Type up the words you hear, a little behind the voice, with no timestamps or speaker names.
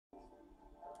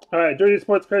All right, Dirty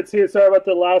Sports Cards here. Sorry about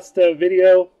the last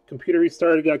video. Computer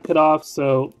restarted, got cut off,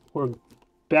 so we're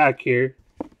back here.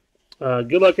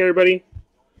 Good luck, everybody.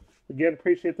 Again,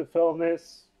 appreciate the fill on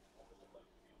this.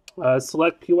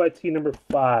 Select PYT number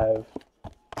 5.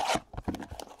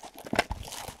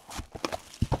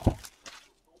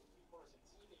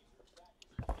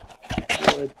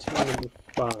 PYT number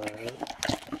 5.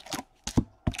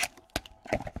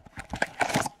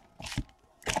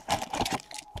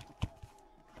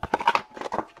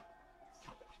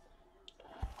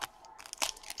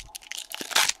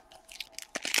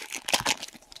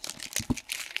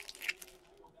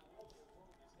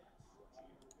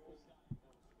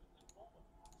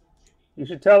 You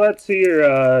should tell that to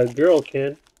your girl,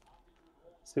 Ken.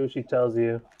 See what she tells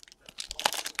you.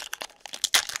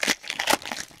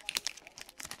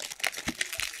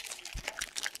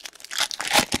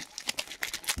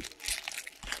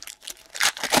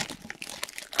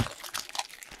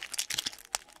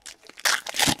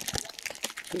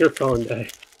 Your phone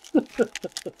died.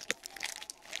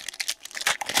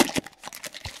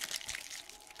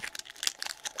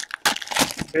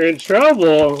 You're in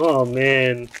trouble. Oh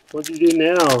man, what'd you do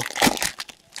now?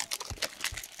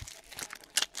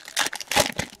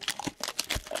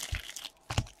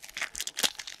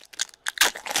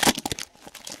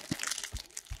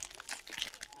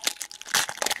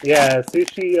 Yeah,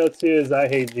 Sushi O2 is I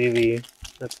Hate GV.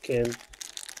 That's Ken.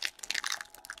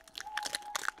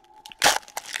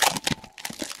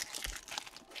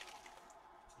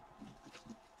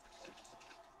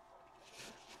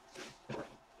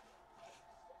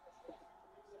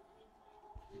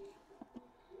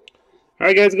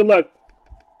 Alright guys, good luck.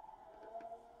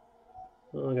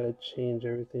 Oh, I gotta change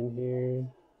everything here.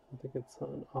 I think it's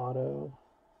on auto.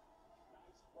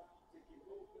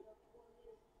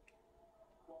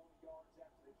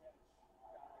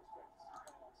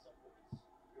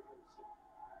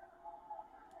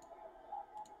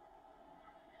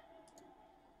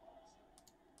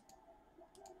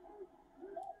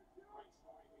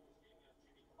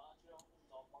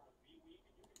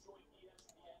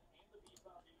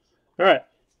 All right.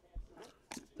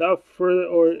 Without further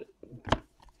or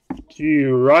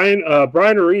to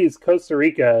Brian Ruiz, Costa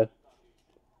Rica.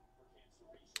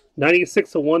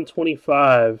 96 of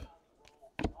 125.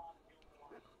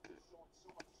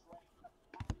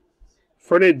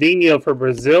 Fernandinho for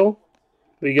Brazil.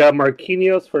 We got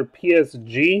Marquinhos for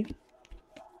PSG.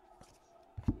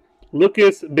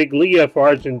 Lucas Biglia for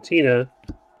Argentina.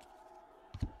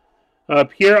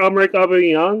 Pierre-Emerick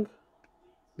Aubameyang.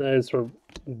 That is for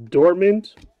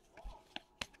Dortmund.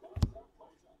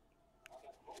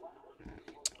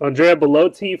 Andrea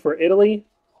Belotti for Italy.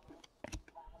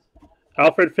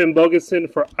 Alfred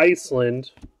Finnbogason for Iceland.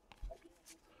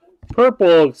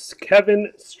 Purple,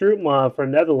 Kevin Strootman for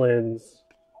Netherlands.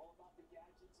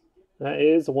 That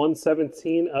is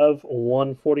 117 of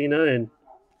 149.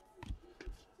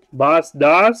 Bas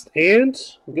Dost, and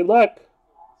good luck.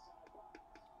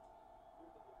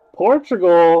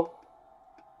 Portugal.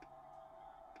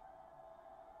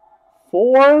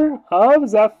 4 of,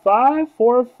 is that 5?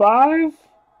 4 of 5?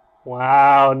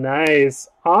 Wow, nice.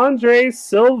 Andre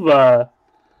Silva.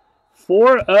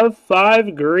 4 of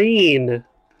 5 green.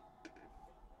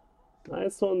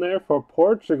 Nice one there for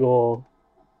Portugal.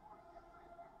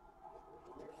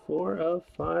 4 of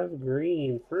 5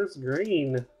 green. First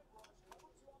green.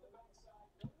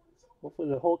 Hopefully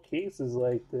the whole case is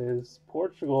like this.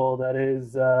 Portugal, that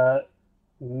is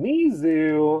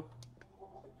Mizu.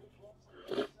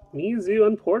 Mizu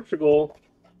and Portugal.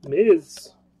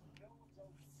 Miz.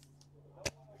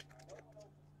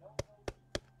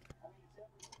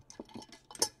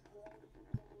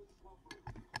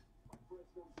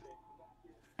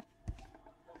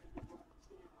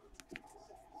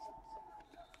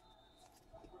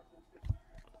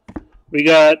 We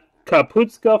got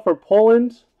Kaputska for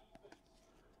Poland.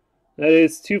 That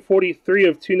is 243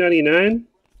 of 299.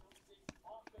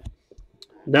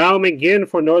 Now McGinn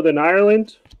for Northern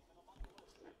Ireland.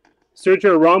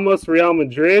 Sergio Ramos, Real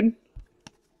Madrid.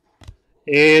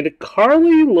 And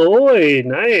Carly Lloyd,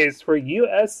 nice, for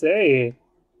USA.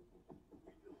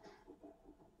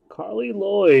 Carly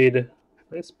Lloyd,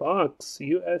 nice box,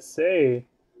 USA.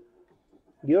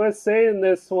 USA in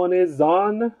this one is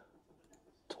on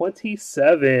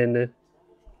 27.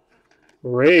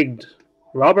 Rigged.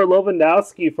 Robert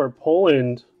Lewandowski for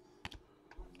Poland.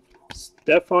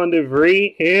 Stefan De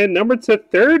Vrij, and number to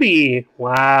 30.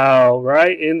 Wow,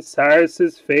 right in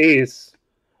Cyrus's face.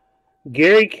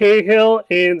 Gary Cahill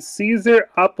and Cesar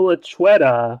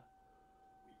Apalachueta.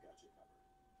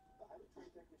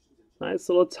 Nice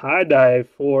little tie-dye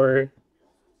for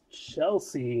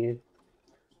Chelsea.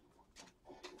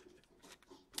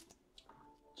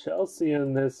 Chelsea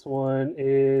in this one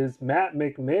is Matt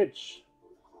McMitch.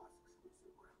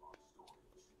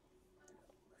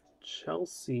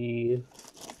 Chelsea.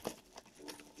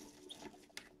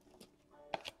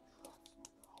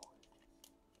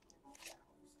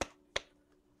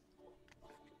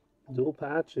 Dual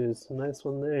patches. Nice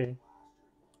one there.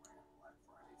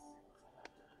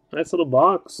 Nice little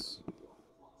box.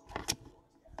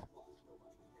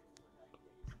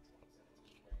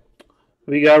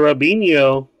 We got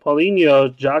Robinho,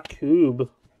 Paulinho, Jakub.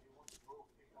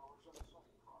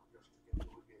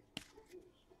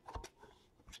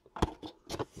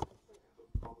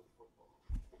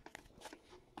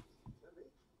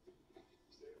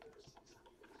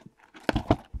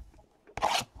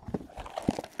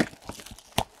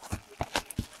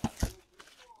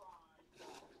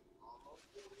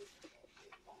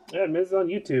 Yeah, Miz is on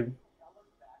YouTube.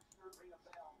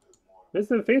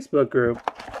 Miz in the Facebook group.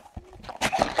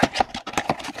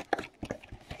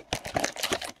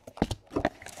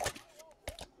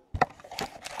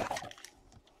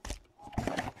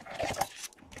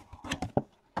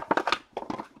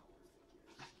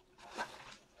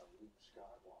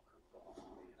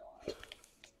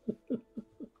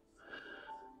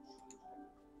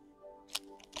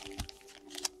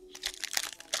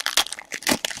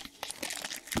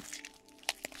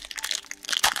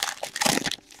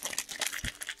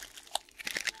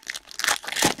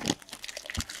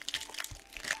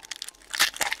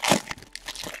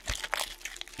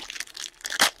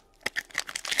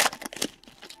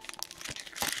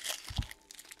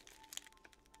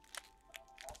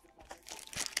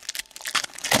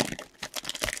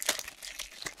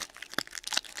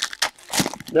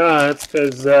 No, it's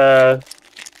because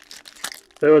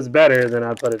if it was better, then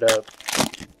I'd put it up.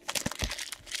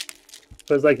 If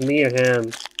it was like Mia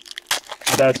Hamm,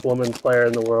 best woman player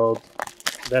in the world,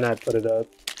 then I'd put it up.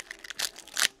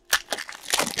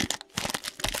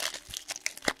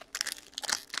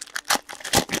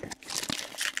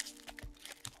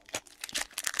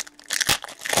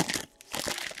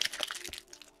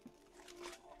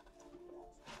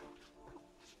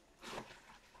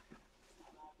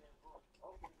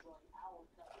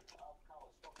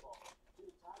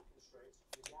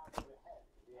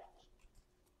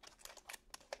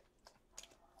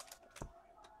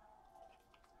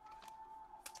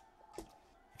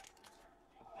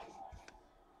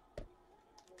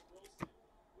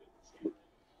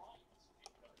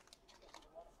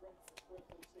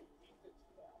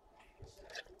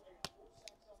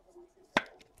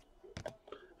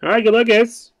 All right, good luck,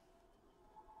 guys.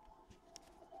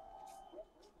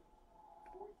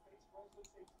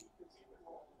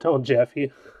 Don't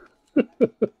Jeffy.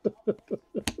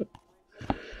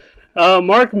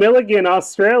 Mark Milligan,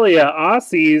 Australia,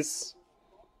 Aussies,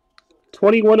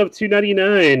 21 of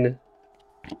 299.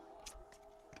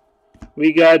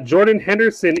 We got Jordan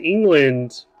Henderson,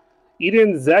 England,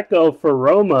 Eden Zeko for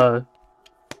Roma.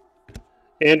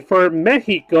 And for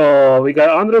Mexico, we got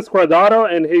Andres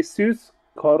Guardado and Jesus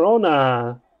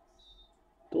Corona.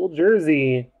 Dual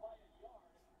jersey.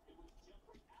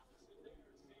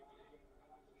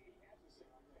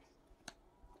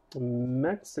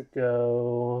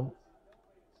 Mexico.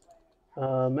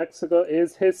 Mexico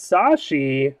is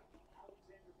Hisashi.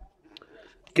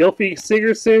 Gylfi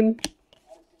Sigurdsson.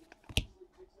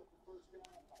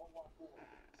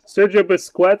 Sergio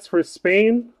Busquets for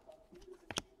Spain.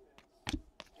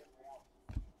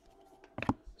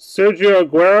 Sergio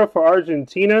Aguero for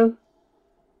Argentina.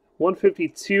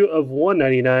 152 of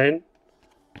 199.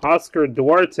 Oscar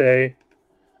Duarte.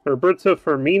 Roberto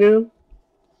Firmino.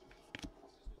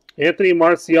 Anthony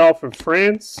Martial for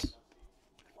France.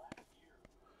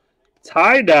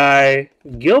 Tie-dye.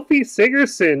 Gylfi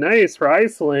Sigurdsson. Nice for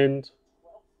Iceland.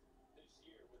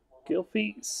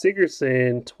 Gylfi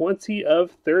Sigurdsson. 20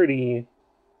 of 30.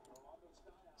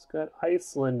 It's got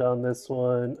Iceland on this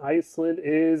one. Iceland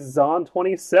is Zon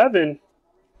 27.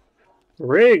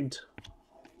 Rigged.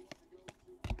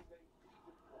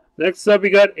 Next up, we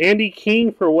got Andy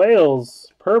King for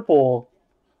Wales. Purple.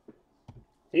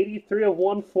 83 of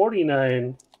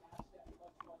 149.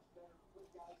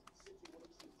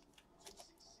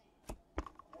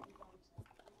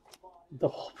 The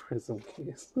whole prism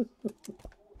case.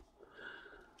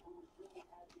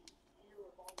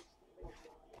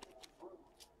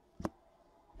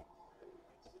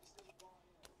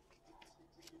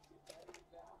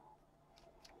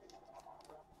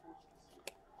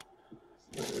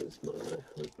 Where's my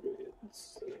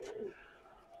hybrids?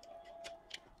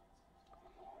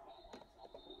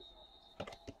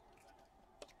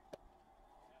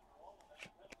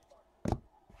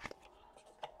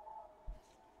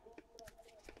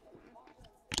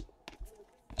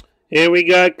 And we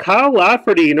got Kyle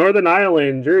Lafferty, Northern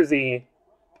Ireland, jersey.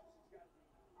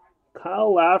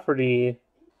 Kyle Lafferty.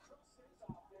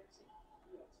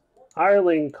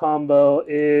 Ireland combo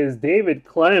is David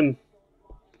Clem.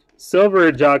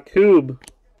 Silver, Jakub.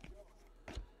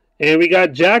 And we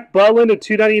got Jack Butland at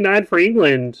 $2.99 for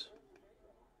England.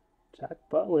 Jack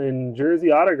Butland,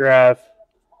 jersey autograph.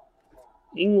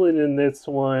 England in this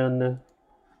one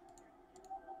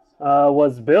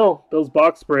was Bill's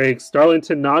box breaks.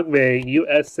 Darlington Nagbe,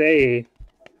 USA.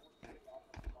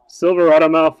 Silver,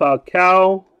 Radamel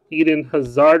Falcao. Eden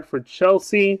Hazard for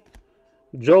Chelsea.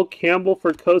 Joel Campbell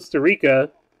for Costa Rica.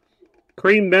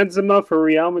 Kareem Benzema for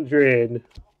Real Madrid.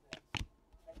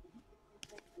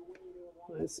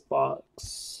 Nice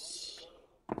box.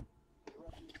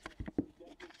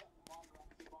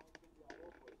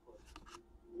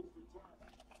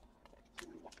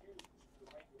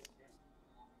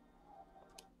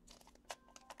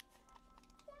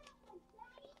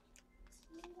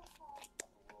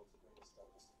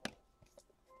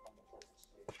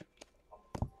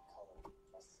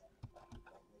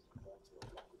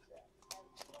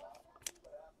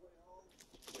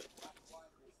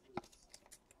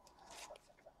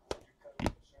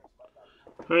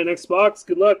 All right, next box.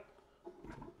 Good luck.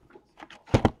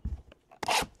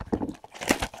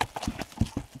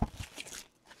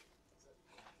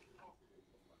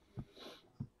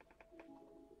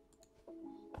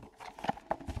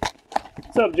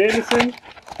 What's up, Jameson?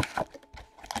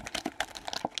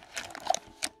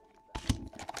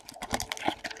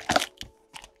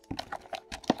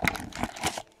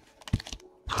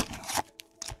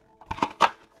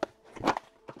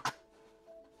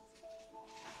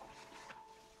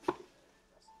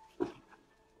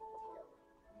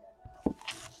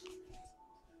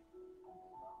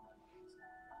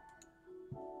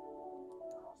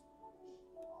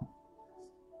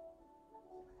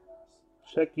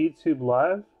 Check YouTube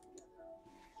live.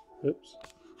 Oops.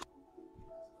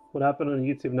 What happened on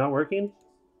YouTube? Not working?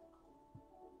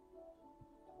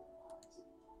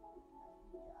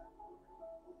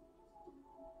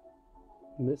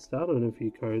 Missed out on a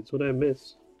few cards. What did I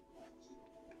miss?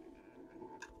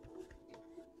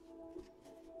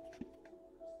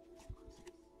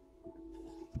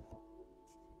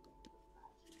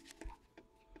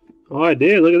 Oh, I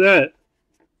did. Look at that.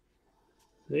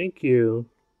 Thank you.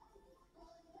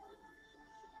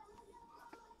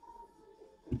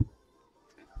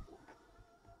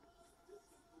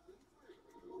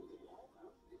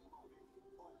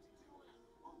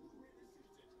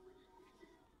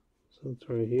 So it's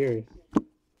right here.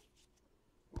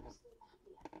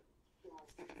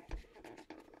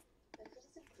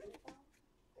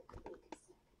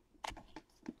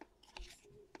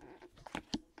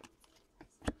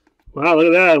 Wow, look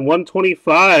at that.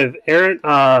 125. Aaron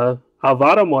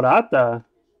Alvaro Morata.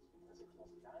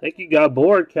 I think he got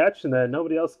bored catching that.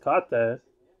 Nobody else caught that.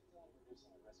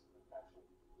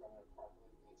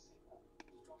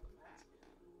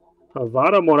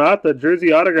 Alvaro Morata,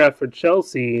 jersey autograph for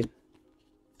Chelsea.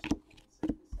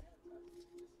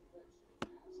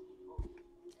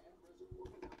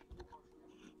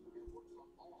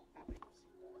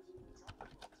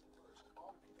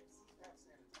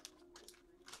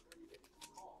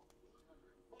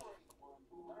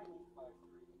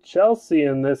 Chelsea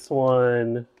in this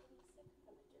one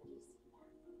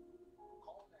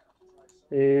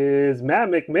is Matt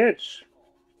McMitch.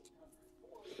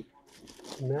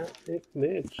 Matt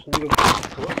McMitch.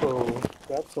 Whoa,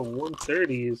 got some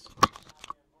 130s.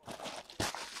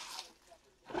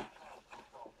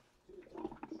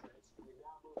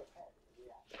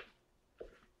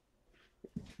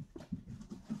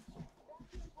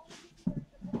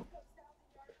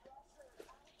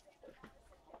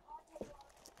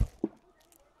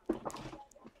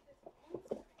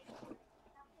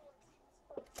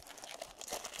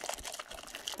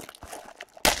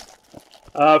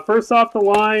 First off the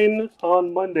line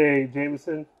on Monday,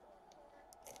 Jameson.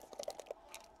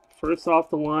 First off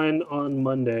the line on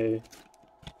Monday.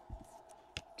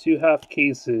 2 half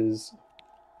cases.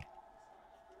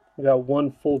 We got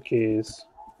 1 full case.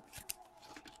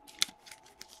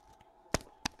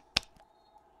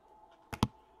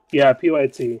 Yeah,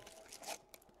 PYT.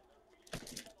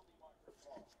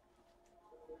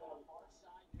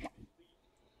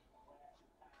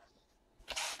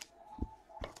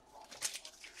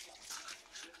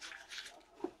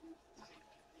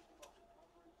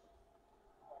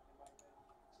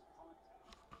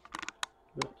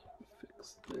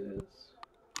 Fix this.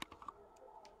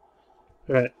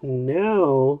 All right,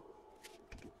 now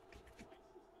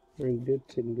we're good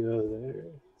to go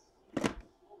there.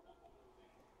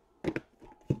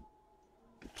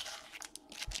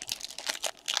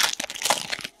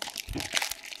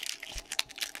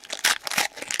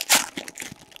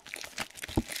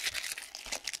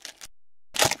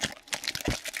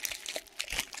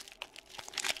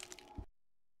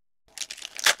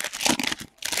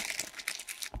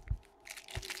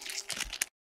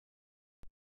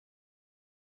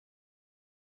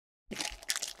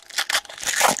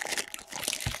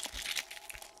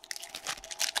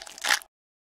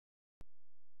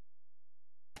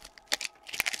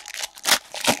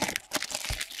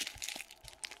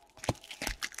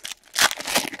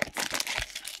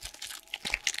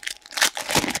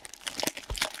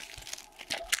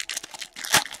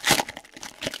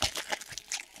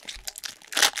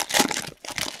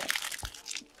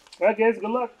 All right, guys. Good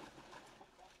luck.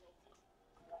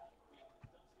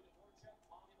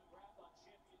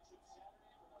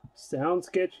 Sound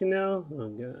sketchy now? Oh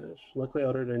gosh. Luckily I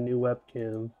ordered a new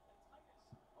webcam.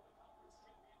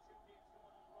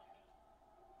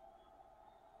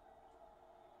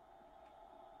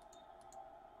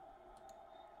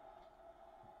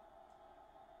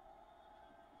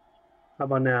 How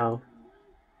about now?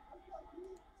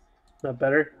 Not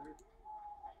better?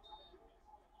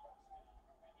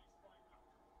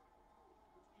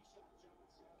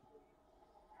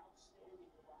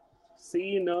 See,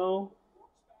 you know.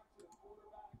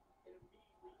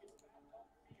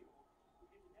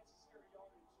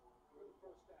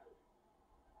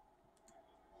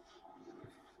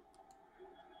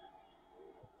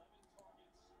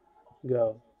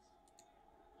 Go.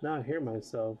 Now I hear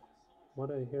myself. What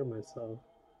do I hear myself?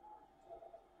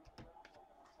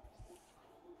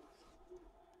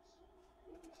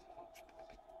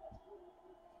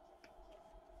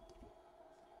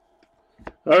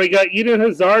 Oh, we got Eden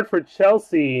Hazard for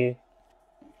Chelsea.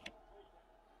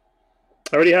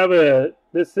 I already have a...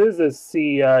 This is a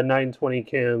C920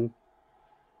 cam.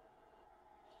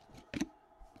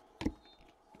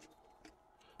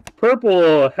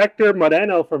 Purple, Hector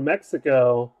Moreno for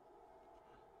Mexico.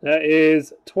 That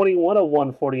is 21 of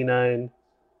 149.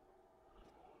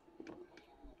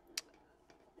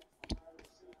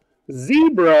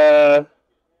 Zebra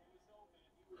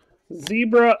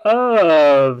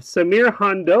of Samir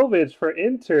Handovich for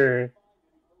Inter.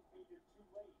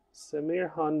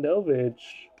 Samir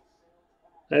Handovich.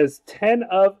 That is 10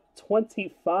 of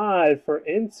 25 for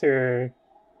Inter.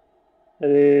 That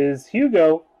is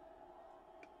Hugo.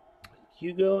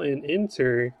 Hugo and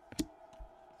Inter.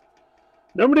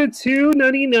 Number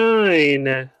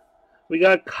 299. We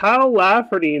got Kyle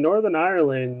Lafferty, Northern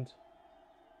Ireland.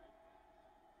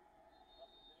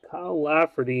 Kyle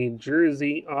Lafferty,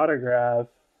 jersey autograph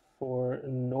for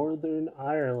Northern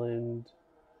Ireland.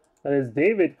 That is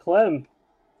David Clem.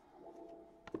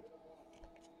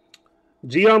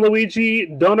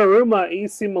 Gianluigi Donnarumma,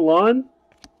 AC Milan.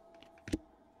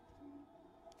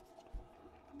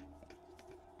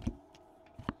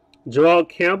 Joel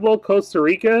Campbell, Costa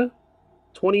Rica.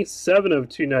 27 of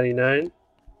 299.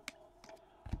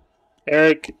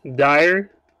 Eric Dyer.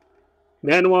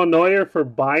 Manuel Neuer for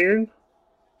Bayern.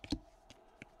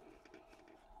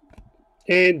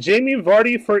 And Jamie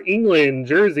Vardy for England,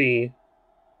 jersey.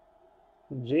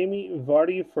 Jamie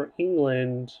Vardy for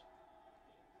England.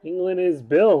 England is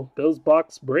Bill. Bill's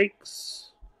box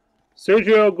breaks.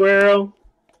 Sergio Aguero.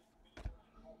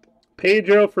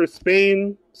 Pedro for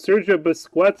Spain. Sergio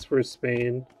Busquets for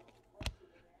Spain.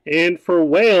 And for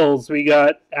Wales, we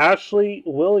got Ashley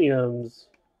Williams.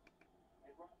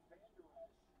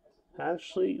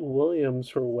 Ashley Williams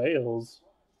for Wales.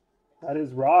 That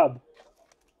is Rob.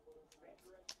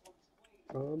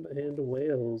 Rob and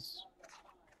Wales.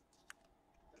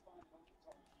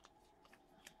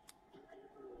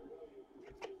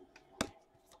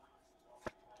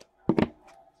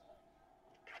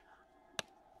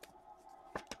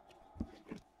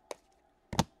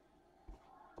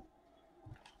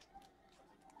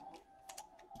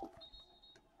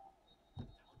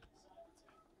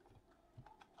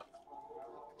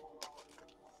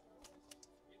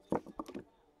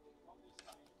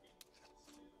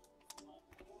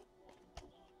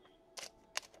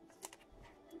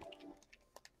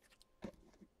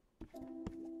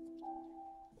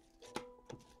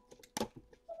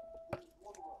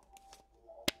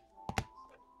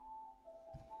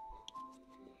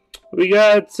 We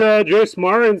got Joyce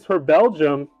Martins for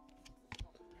Belgium.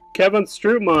 Kevin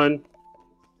Strootman.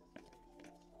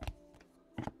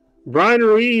 Brian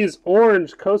Ruiz,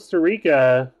 orange, Costa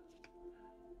Rica.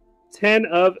 10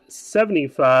 of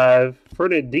 75.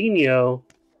 Fernandinho.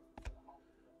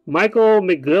 Michael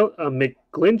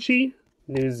McGlinchey,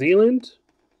 New Zealand.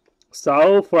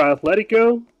 Saul for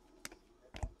Atletico.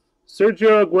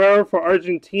 Sergio Aguero for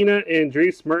Argentina. And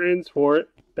Dries Mertens for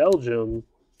Belgium.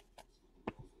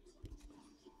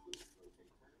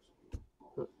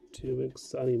 Two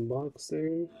exciting box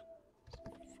there.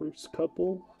 First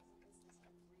couple.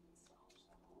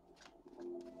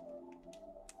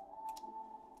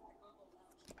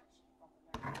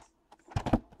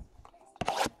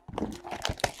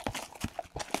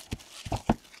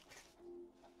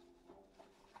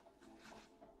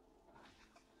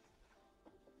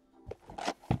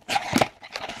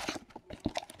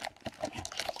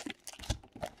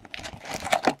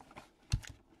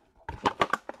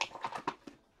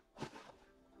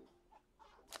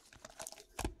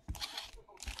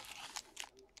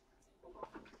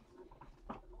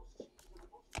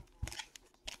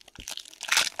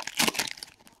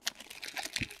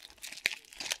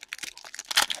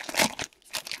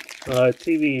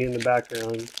 TV in the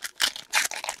background.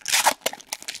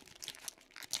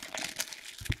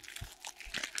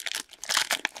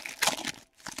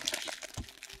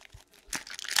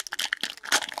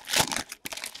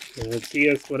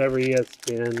 It's whatever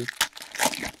ESPN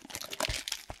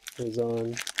is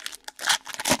on.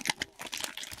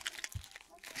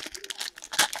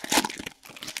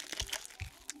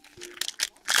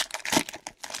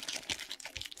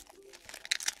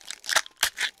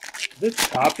 Is this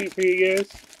choppy for you guys?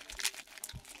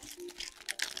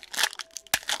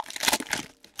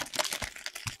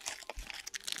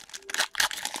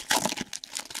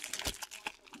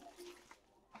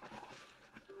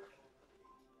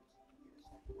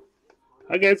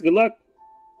 Hi guys, good luck.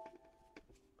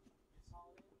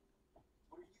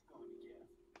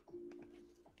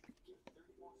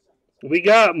 We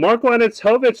got Marko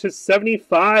Anatovic, his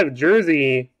 75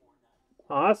 jersey.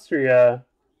 Austria.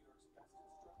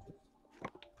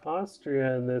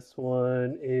 And this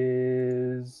one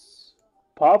is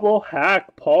Pablo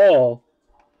Hack Paul.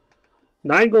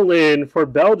 Nainggolan for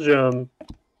Belgium.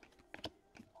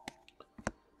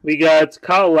 We got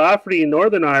Kyle Lafferty,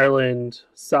 Northern Ireland.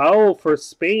 Saul for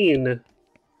Spain.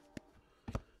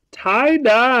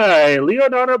 Tie-dye,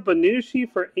 Leonardo Bonucci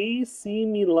for AC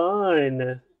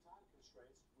Milan.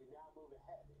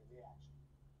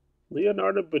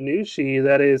 Leonardo Bonucci,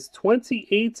 that is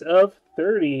 28 of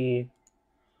 30.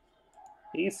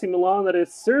 AC Milan, that is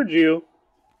Sergio.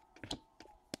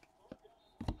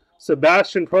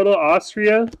 Sebastian Proto,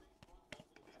 Austria.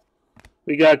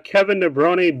 We got Kevin De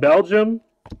Bruyne, Belgium.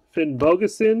 Finn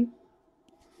Bogason.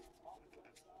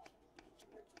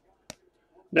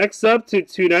 Next up to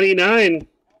 299,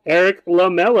 Eric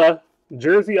Lamela,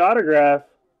 jersey autograph.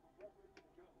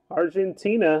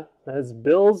 Argentina, as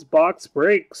Bills box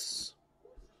breaks.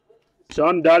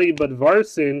 John Dottie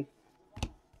Budvarson.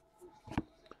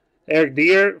 Eric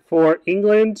Dier for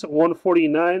England,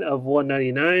 149 of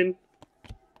 199.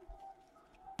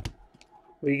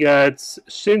 We got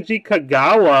Shinji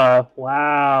Kagawa.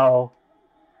 Wow.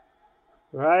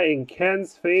 Right in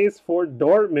Ken's face for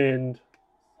Dortmund.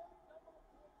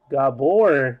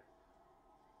 Gabor.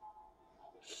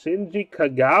 Shinji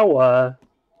Kagawa.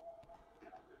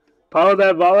 Paulo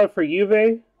Dybala for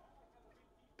Juve.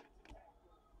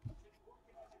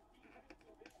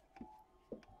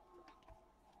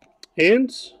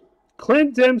 And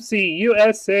Clint Dempsey,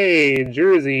 USA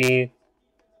jersey.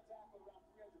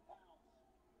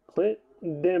 Clint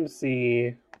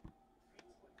Dempsey.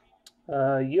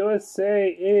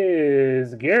 USA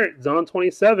is Garrett, Zon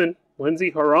 27. Lindsey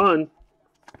Horan.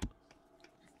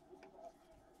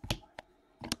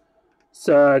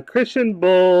 Christian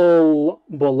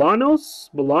Bolaños,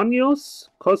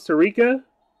 Costa Rica.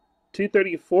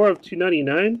 234 of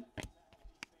 299.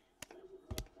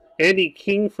 Andy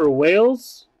King for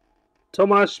Wales.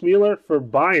 Tomas Müller for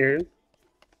Bayern.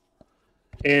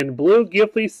 And Blue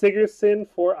Gylfi Sigurdsson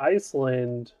for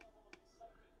Iceland.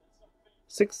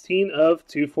 16 of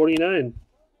 249.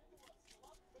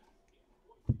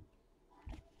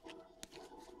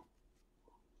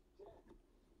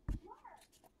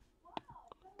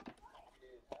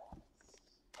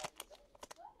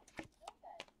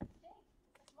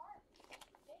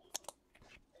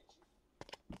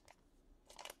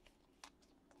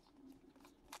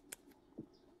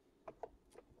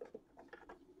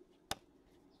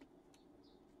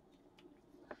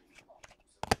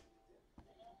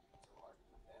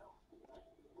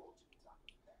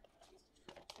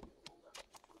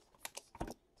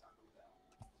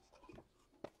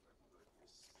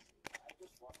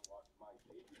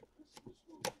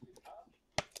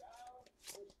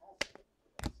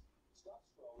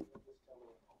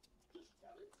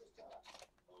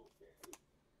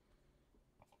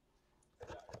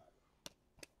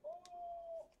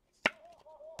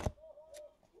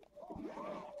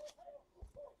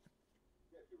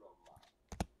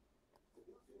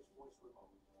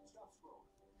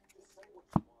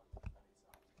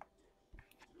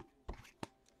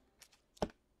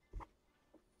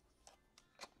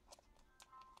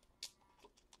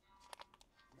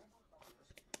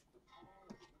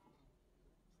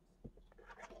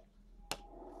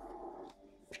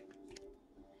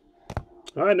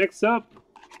 All right, next up.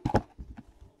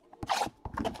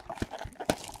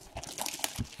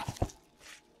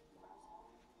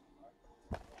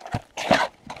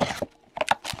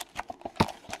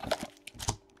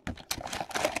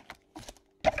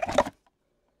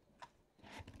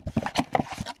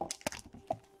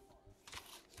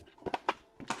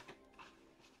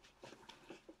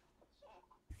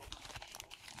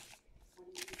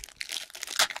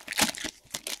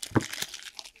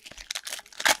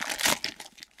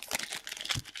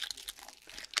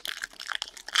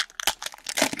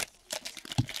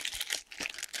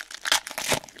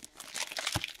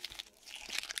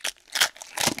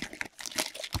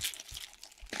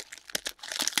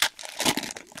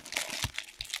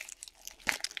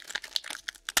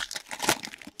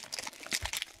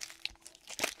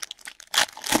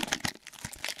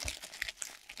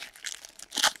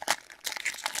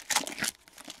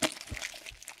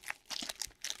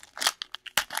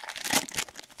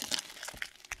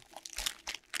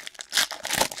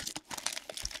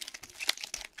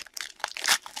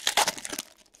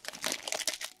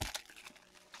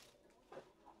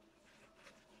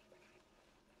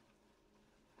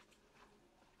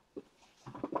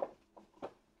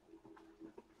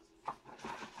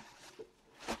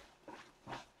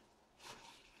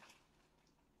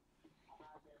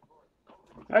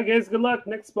 Alright guys, good luck.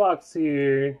 Next box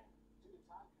here.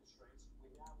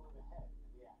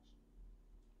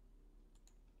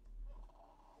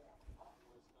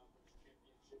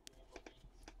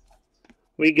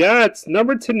 We got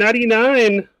number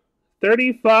 299,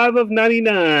 35 of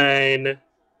 99.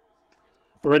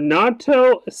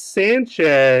 Renato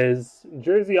Sanchez,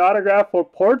 jersey autograph for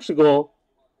Portugal.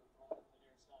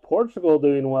 Portugal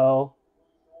doing well.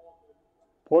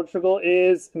 Portugal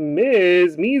is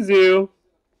Ms. Mizu.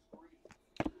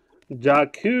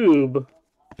 Jakub.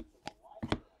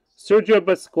 Sergio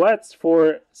Busquets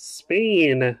for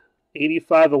Spain,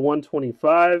 85 of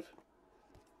 125.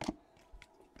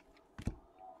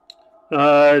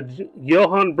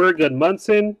 Johan Berg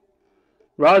Munson.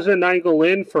 Raja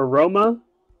Nainggolan for Roma.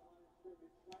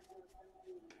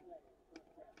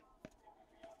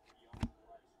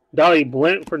 Dolly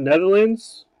Blint for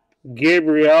Netherlands.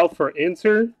 Gabriel for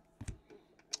Inter.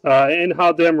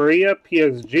 Angel Di Maria,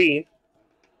 PSG.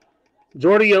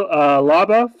 Jordi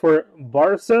Alba for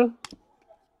Barca.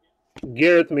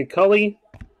 Gareth McCulley.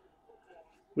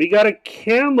 We got a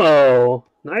camo.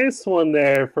 Nice one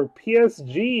there for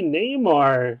PSG.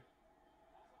 Neymar.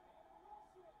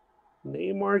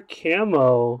 Neymar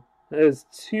camo. That is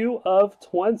 2 of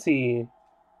 20.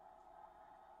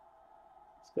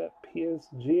 It's got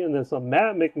PSG in this one.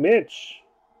 Matt McMitch.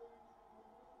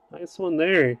 Nice one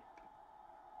there.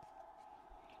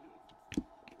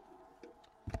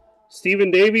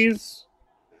 Steven Davies.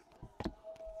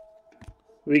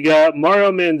 We got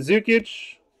Mario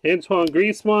Mandzukic, Antoine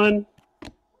Griezmann,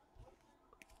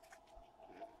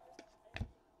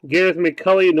 Gareth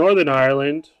McCulley, Northern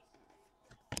Ireland.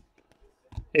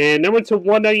 And number to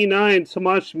 199,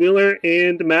 Tomas Müller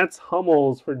and Mats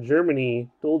Hummels for Germany.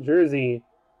 Dual jersey.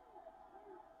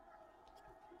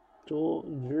 Dual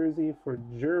jersey for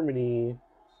Germany.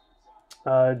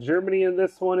 Germany in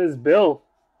this one is Bill.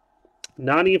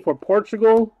 Nani for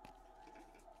Portugal.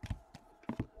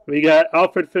 We got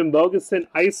Alfred Finnbogason,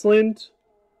 Iceland.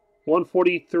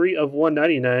 143 of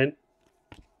 199.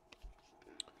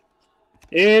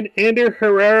 And Ander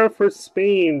Herrera for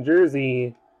Spain,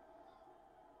 jersey.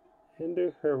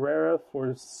 Ander Herrera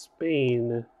for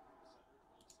Spain.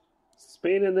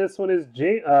 Spain in this one is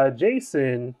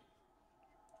Jason.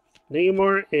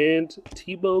 Neymar and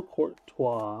Thibaut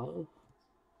Courtois.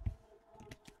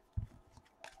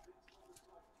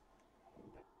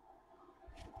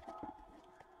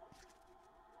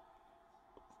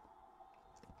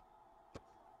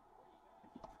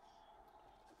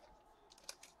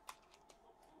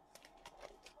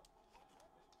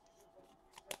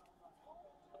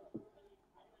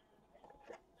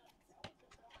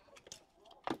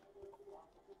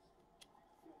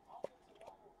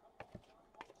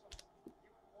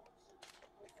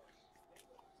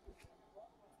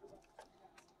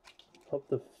 Hope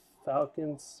the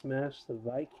Falcons smash the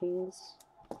Vikings.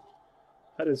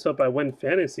 I just hope I win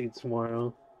fantasy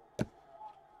tomorrow.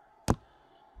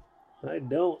 I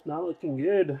don't. Not looking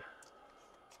good.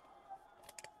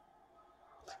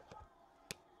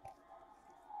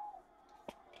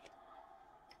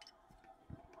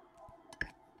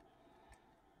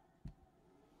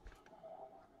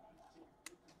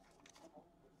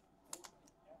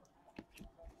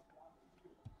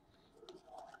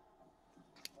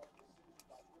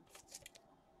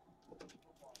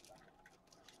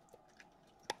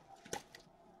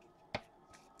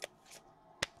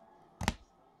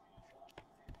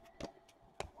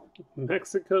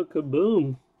 Mexico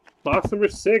Kaboom. Box number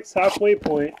 6, halfway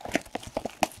point.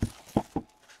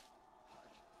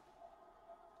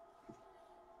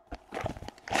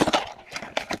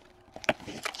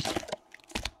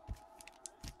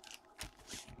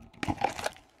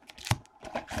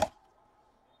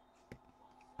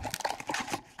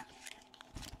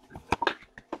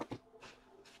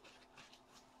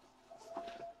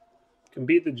 Can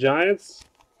beat the Giants.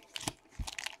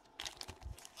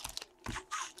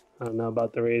 I don't know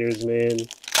about the Raiders, man.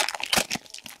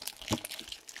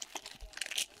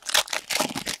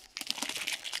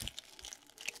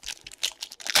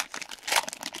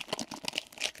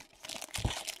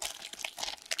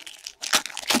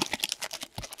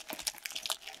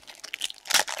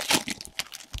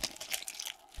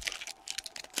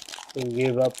 And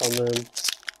give up on them.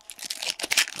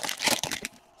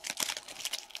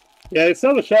 Yeah, they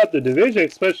still have a shot at the division,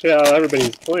 especially how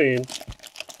everybody's playing.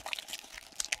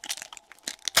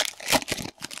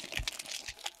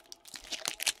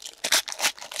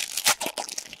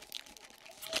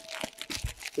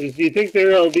 Do you think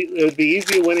it'll be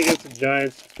easy to win against the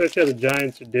Giants, especially how the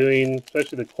Giants are doing,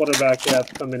 especially the quarterback they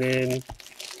have coming in?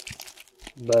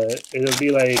 But it'll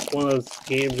be like one of those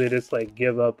games they just like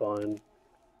give up on.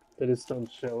 They just don't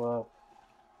show up.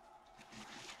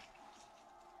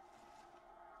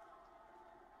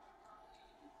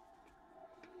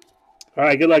 All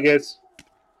right, good luck, guys.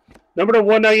 Number to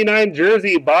 199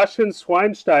 jersey, Bastian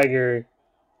Schweinsteiger.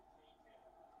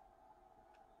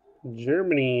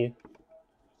 Germany.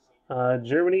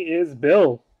 Germany is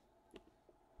Bill.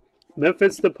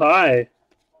 Memphis Depay.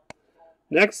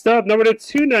 Next up, number to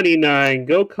 299,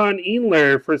 Gökhan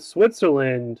Inler for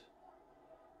Switzerland.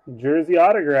 Jersey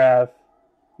autograph.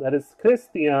 That is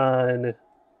Christian.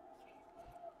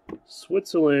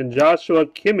 Switzerland, Joshua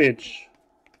Kimmich.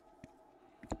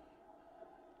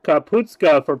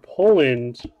 Kapuzka for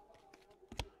Poland.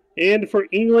 And for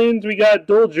England, we got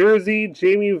dual jersey,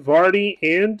 Jamie Vardy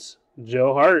and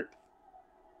Joe Hart.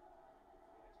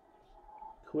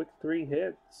 Quick 3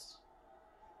 hits.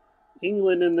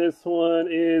 England in this one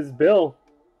is Bill.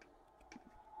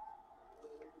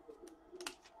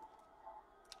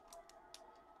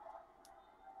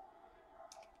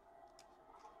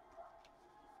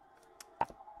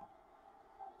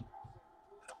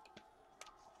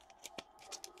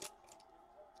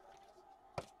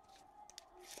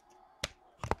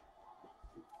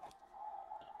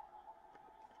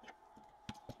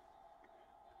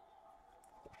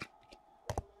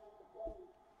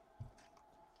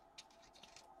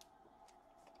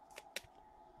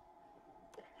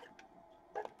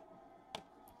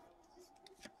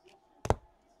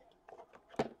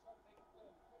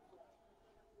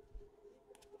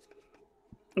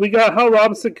 We got Hal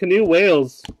Robinson, Canoe,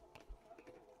 Wales.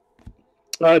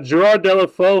 Gerard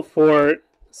Deulofeu for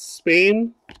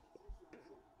Spain.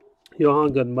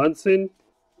 Johan Gudmundsson.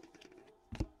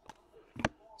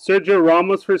 Sergio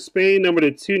Ramos for Spain, number to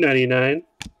 299.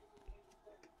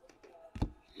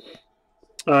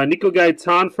 Nico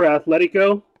Gaitan for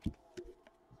Atletico.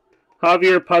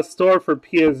 Javier Pastor for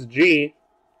PSG.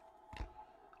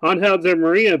 Angel Di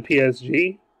Maria,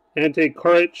 PSG. Ante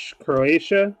Coric,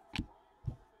 Croatia.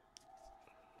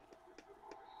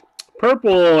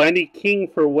 Purple, Andy King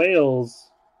for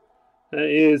Wales. That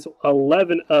is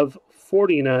 11 of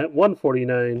 49,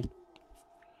 149.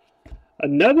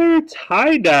 Another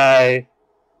tie-dye.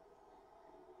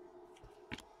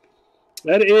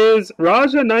 That is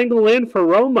Raja Nainggolan for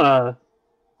Roma.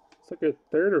 It's like a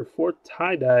third or fourth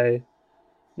tie-dye.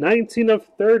 19 of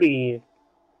 30.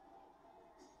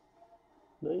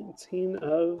 19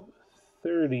 of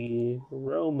 30.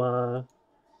 Roma.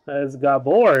 That is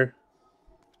Gabor.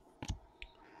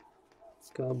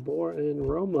 Gabor and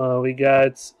Roma. We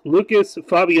got Lucas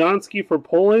Fabianski for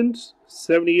Poland,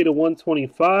 78 of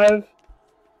 125.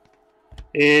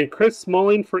 And Chris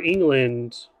Smalling for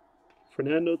England.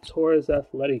 Fernando Torres,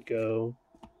 Atletico.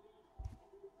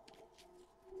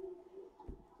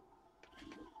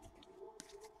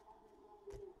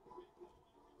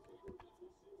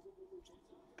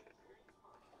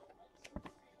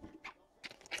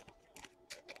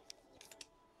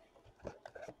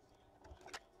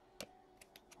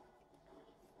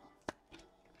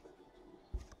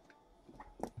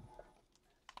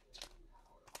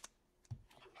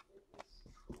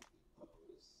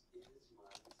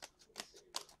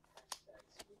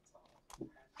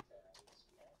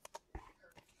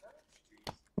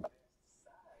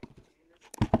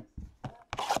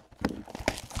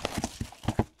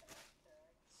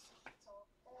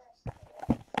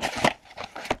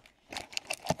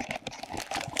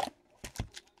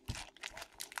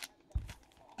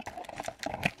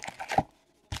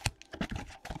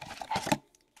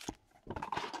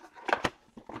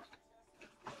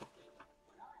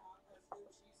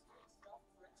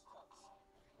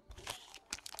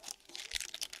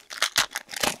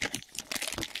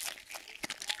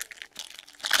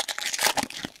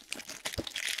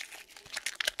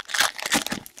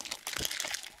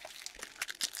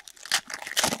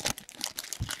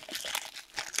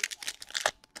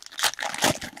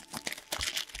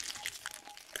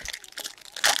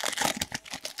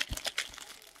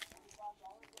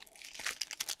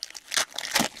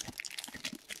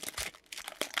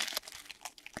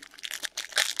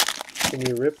 And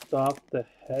you ripped off the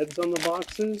heads on the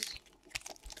boxes.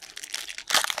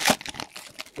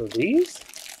 For these?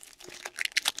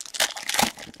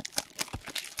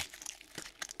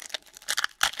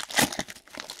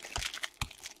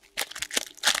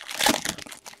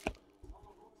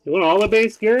 You want all the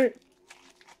base, Garrett?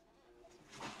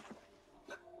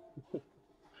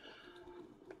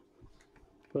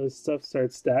 This stuff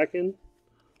starts stacking.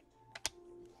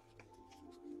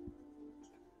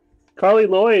 Carly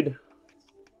Lloyd.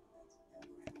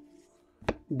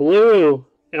 Blue,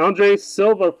 Andre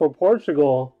Silva for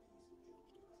Portugal.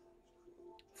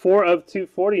 4 of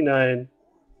 249.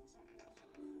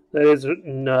 That is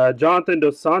Jonathan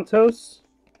Dos Santos.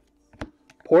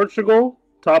 Portugal,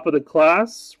 top of the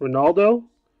class, Ronaldo.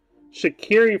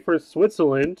 Shaqiri for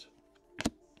Switzerland.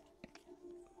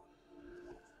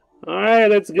 All right,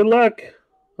 let's good luck.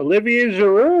 Olivier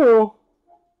Giroud.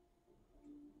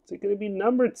 Is it going to be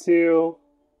number 2?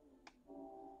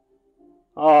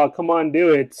 Oh, come on, do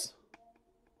it.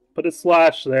 Put a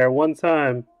slash there one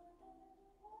time.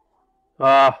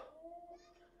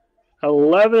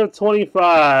 11 of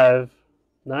 25.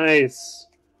 Nice.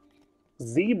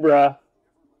 Zebra,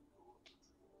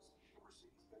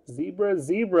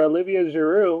 Olivier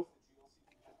Giroud.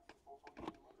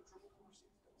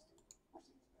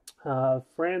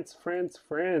 France.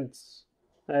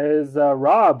 That is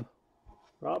Rob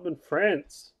in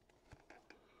France.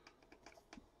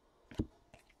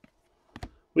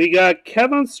 We got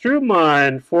Kevin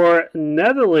Strootman for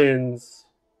Netherlands.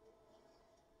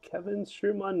 Kevin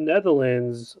Strootman,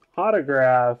 Netherlands.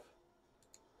 Autograph.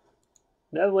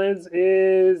 Netherlands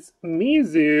is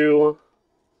Mizu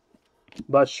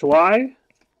Batshuayi.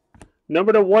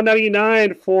 Number to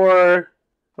 199 for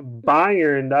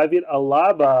Bayern, David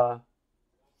Alaba.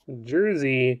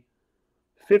 Jersey,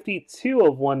 52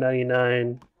 of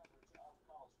 199.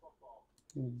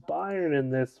 Bayern in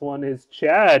this one is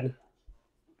Chad.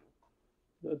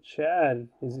 Good Chad.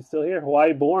 Is he still here?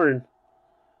 Hawaii born.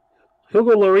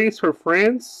 Hugo Lloris for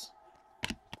France.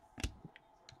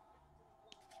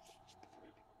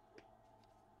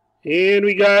 And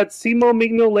we got Simon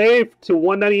Mignolet to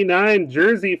 199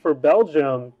 jersey for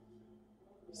Belgium.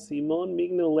 Simon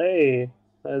Mignolet.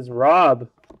 That is Rob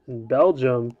in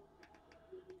Belgium.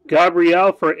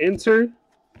 Gabriel for Inter.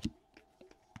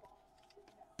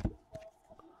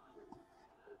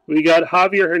 We got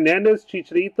Javier Hernandez,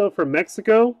 Chicharito for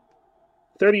Mexico.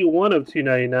 31 of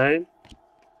 299.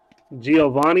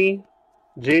 Giovanni,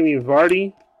 Jamie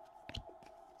Vardy.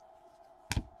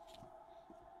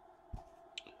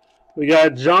 We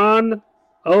got John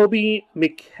Obi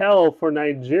Mikel for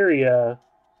Nigeria.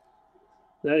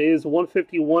 That is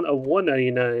 151 of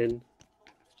 199.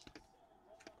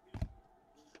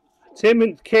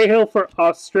 Tim Cahill for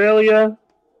Australia.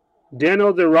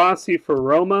 Daniel De Rossi for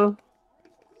Roma.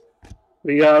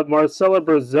 We got Marcelo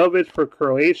Brozovic for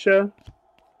Croatia.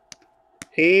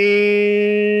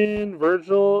 And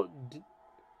Virgil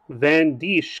van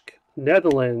Dijk,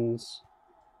 Netherlands.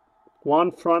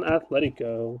 Juan Fran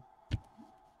Atletico.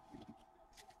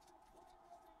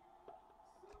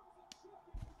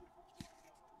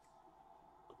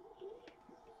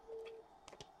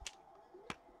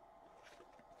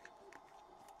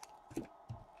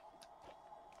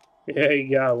 Yeah,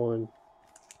 you got one.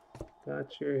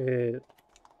 Got your hit.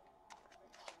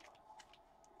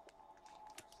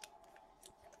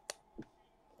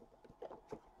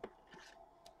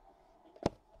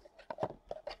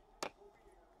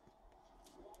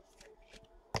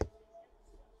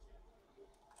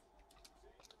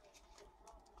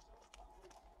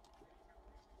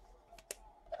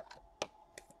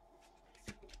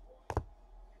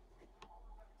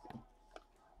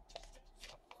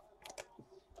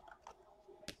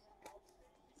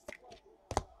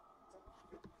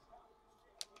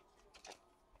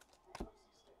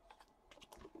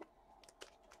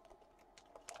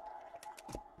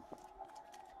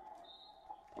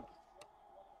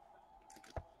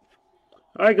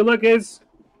 All right, good luck, guys.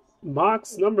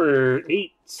 Box number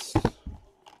 8.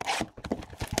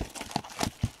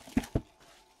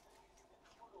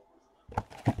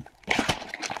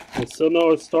 There's still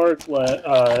no historic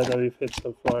that we've hit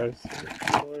so far.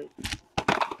 So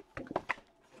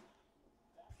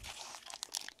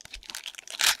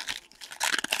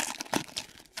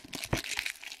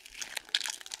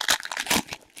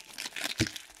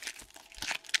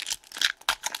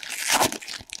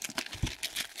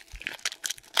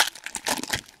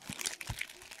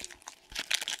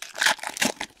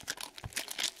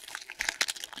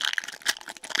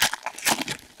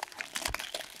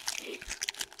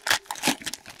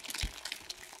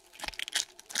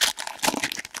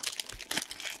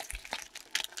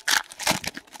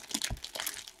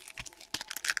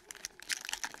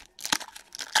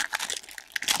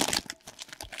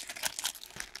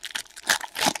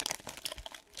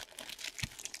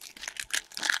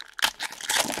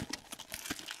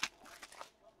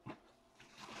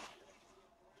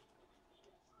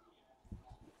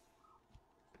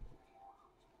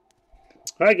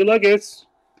all right, good luck, guys.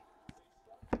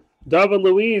 David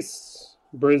Luiz,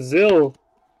 Brazil.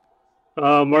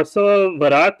 Marcelo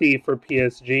Verratti for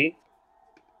PSG.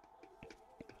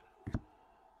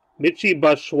 Michy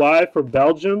Batshuayi for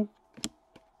Belgium.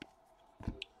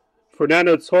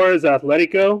 Fernando Torres,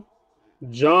 Atletico.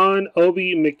 John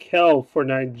Obi Mikel for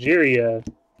Nigeria.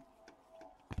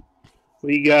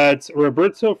 We got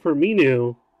Roberto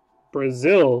Firmino,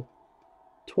 Brazil,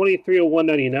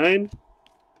 23/199.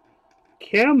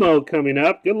 Camo coming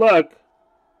up. Good luck.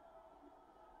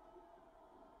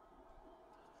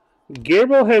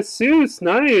 Gabriel Jesus,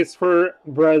 nice for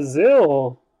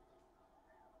Brazil.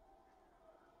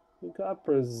 We got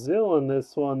Brazil in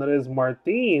this one. That is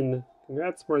Martin.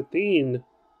 Congrats, Martin.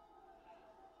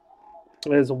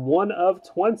 That is 1 of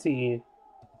 20.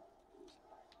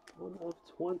 1 of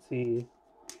 20.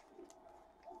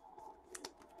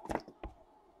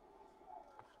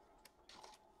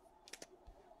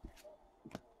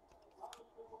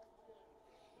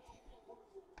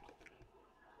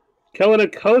 Kellen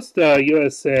Acosta,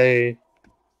 USA.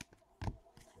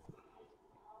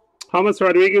 James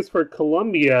Rodriguez for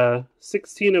Colombia,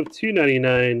 16 of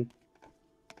 299.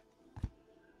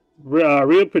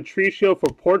 Rio Patricio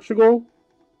for Portugal.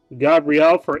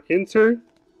 Gabriel for Inter.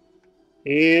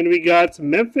 And we got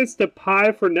Memphis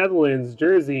Depay for Netherlands,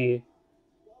 jersey.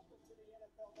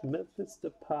 Memphis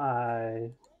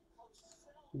Depay.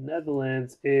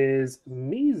 Netherlands is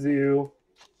Mizu.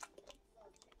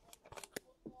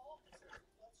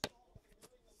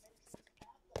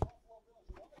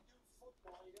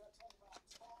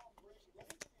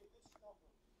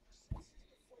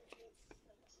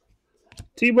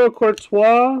 Thibaut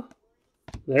Courtois.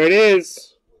 There it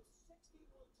is.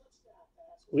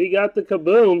 We got the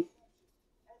kaboom.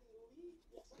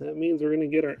 That means we're going to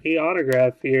get our A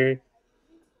autograph here.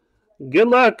 Good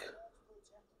luck.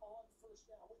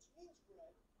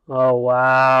 Oh,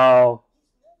 wow.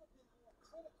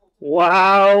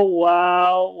 Wow,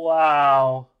 wow,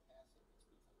 wow.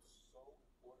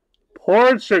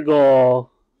 Portugal.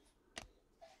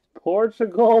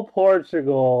 Portugal,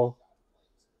 Portugal.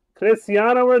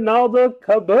 Cristiano Ronaldo,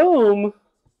 kaboom.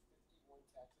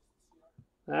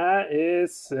 That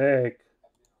is sick.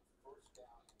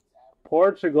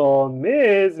 Portugal,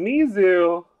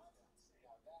 Mizu.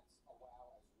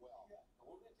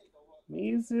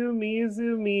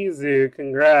 Mizu.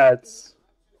 Congrats.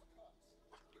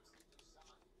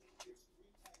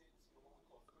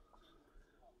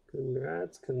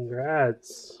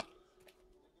 Congrats.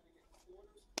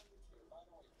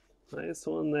 Nice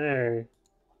one there.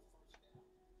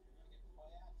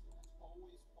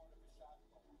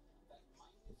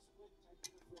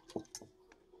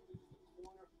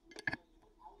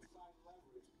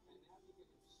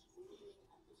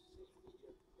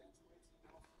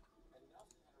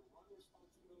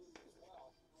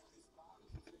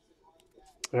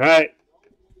 All right.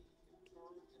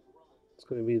 It's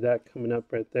going to be that coming up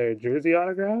right there. Jersey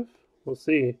autograph? We'll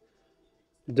see.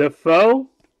 Defoe.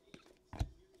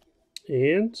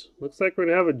 And looks like we're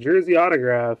going to have a jersey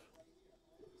autograph.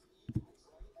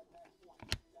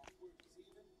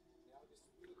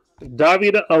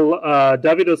 David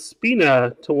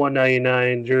Ospina to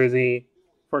 199 jersey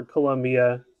for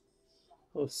Colombia.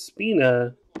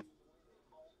 Ospina.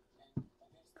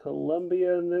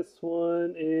 Colombia, and this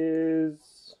one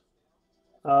is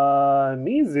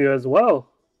Mizu as well.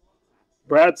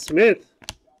 Brad Smith.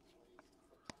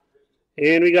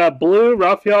 And we got blue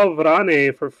Rafael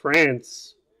Varane for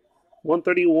France.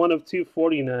 131 of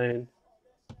 249.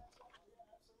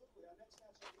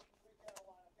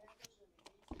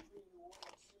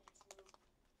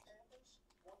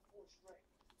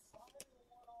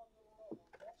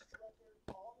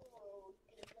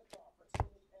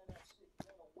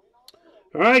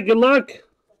 All right, good luck.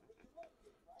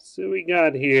 Let's see what we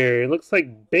got here. It looks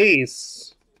like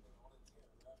base.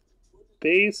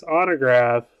 Base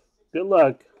autograph. Good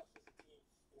luck.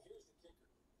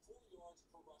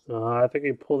 I think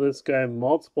I pulled this guy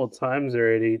multiple times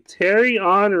already. Thierry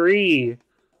Henry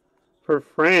for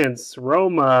France.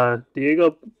 Roma.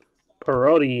 Diego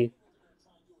Perotti.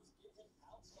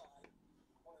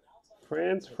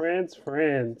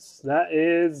 France. That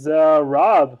is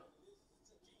Rob.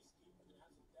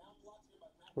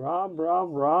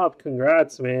 Rob.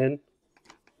 Congrats, man.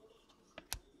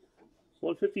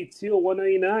 152 of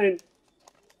 199.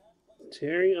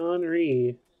 Thierry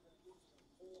Henry.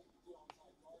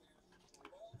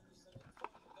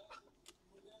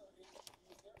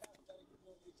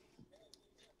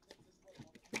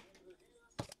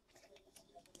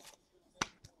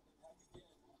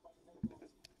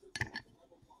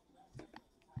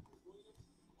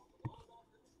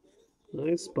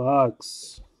 Nice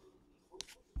box.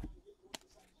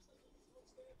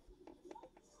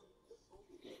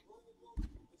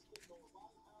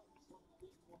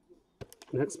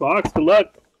 Next box, good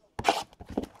luck.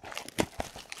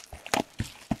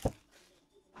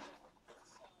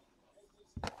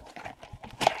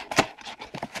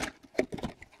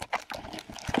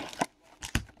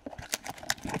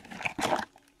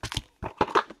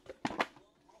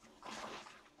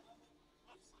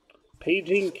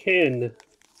 Paging Ken.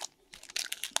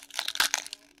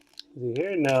 Is he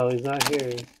here? No, he's not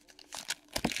here.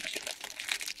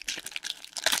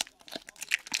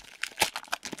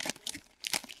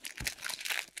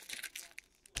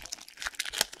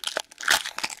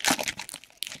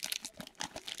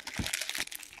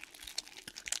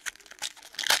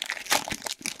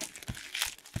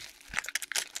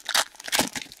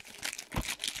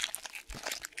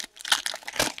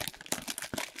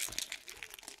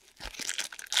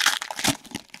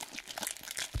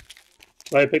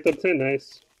 Oh, I picked up 10.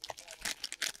 Nice.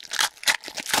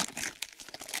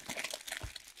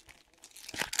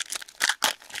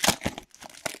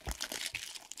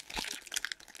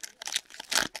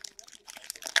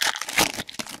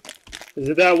 Is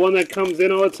it that one that comes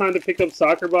in all the time to pick up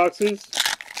soccer boxes?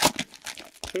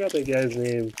 I forgot that guy's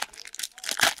name.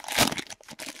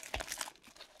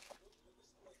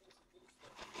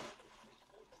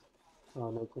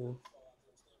 Oh, no clue.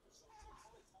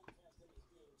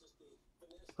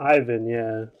 Ivan,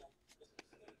 yeah.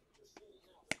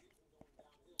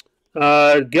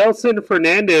 Gelson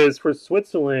Fernandez for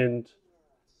Switzerland.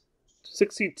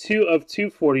 62 of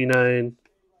 249.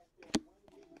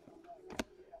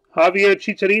 Javier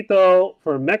Chicharito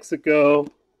for Mexico.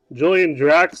 Julian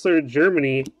Draxler,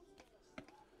 Germany.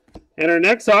 And our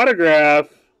next autograph,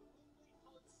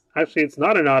 actually it's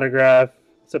not an autograph,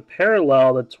 it's a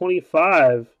parallel, the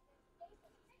 25.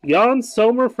 Jan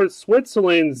Sommer for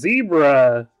Switzerland,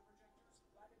 Zebra.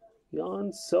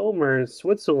 Jan Sommer,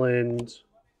 Switzerland.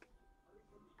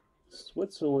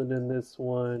 Switzerland in this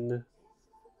one.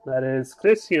 That is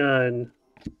Christian.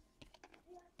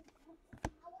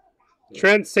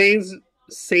 Trent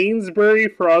Sainsbury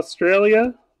for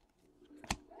Australia.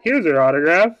 Here's our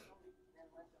autograph.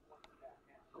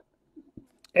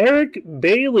 Eric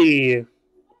Bailey,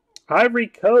 Ivory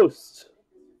Coast.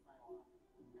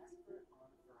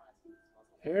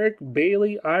 Eric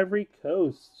Bailey, Ivory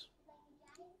Coast.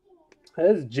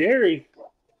 That's Jerry.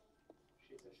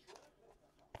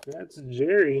 That's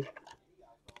Jerry.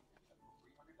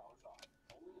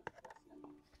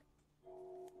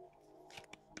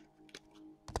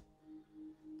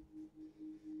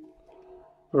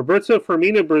 Roberto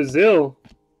Firmino, Brazil.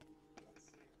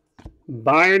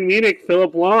 Bayern Munich,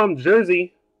 Philip Lahm,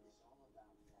 jersey.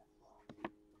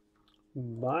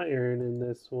 Bayern in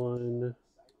this one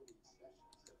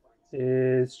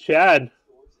is Chad.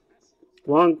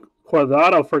 Juan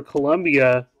Cuadrado for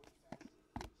Colombia.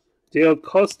 Diego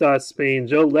Costa, Spain.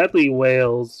 Joe Ledley,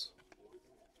 Wales.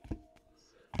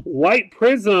 White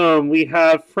Prism, we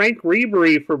have Frank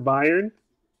Ribery for Bayern.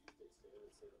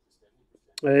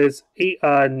 It's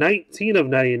 19 of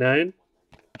 99.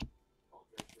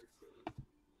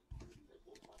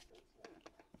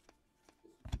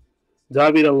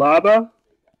 David Alaba.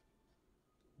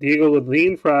 Diego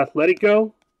Godin for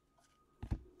Atletico.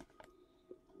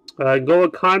 N'Golo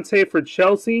Kante for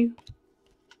Chelsea.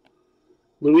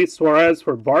 Luis Suarez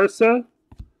for Barca.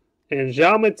 And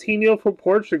João Moutinho for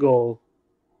Portugal.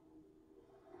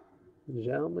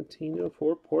 João Moutinho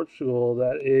for Portugal.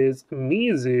 That is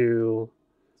Mizu.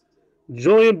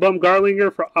 Julian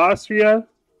Baumgartlinger for Austria.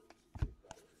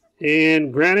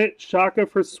 And Granit Xhaka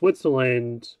for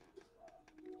Switzerland.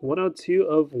 102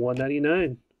 of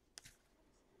 199.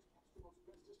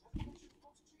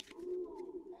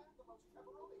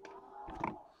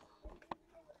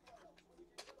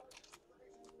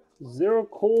 Zero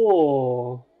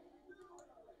cool.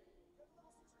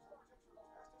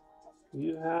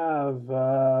 You have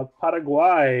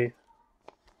Paraguay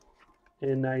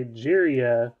and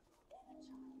Nigeria.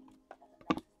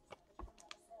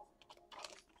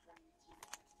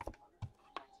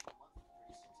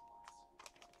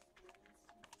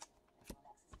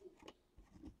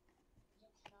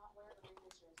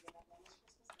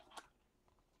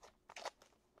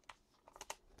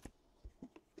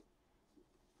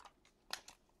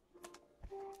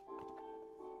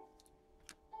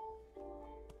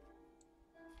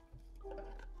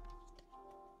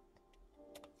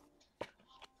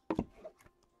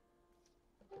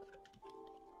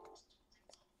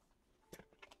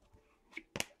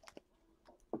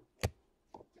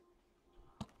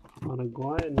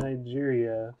 Paraguay and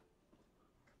Nigeria.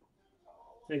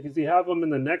 Because you have them in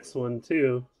the next one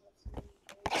too.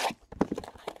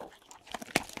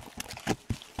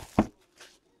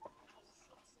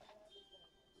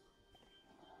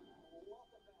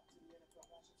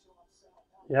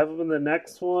 You have them in the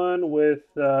next one with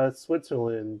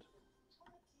Switzerland.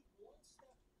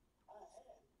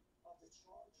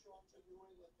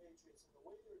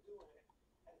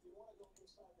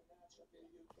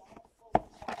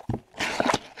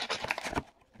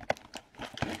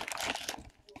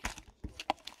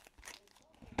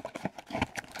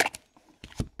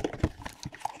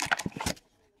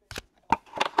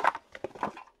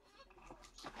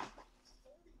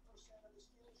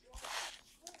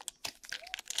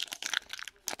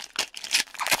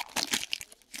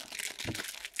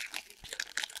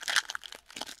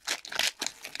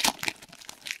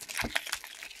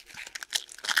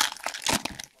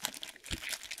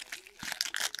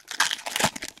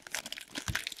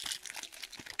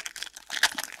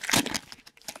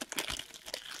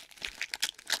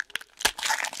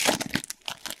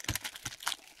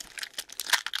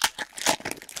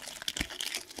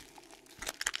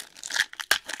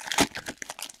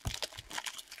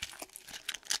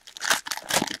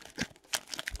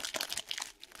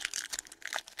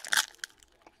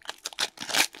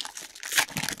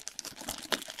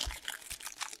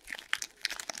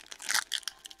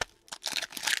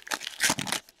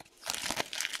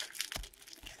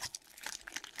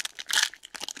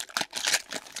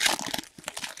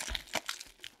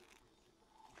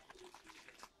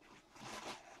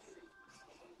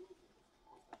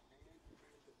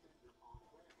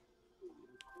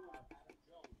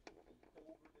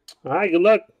 All right, good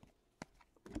luck.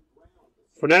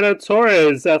 Fernando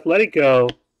Torres, Atletico.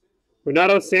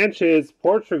 Renato Sanchez,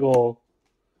 Portugal.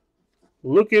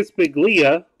 Lucas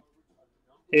Biglia.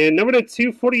 And number to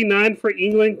 249 for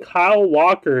England, Kyle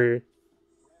Walker.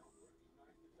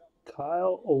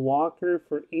 Kyle Walker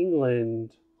for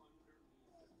England.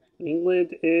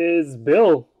 England is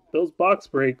Bill. Bill's box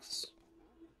breaks.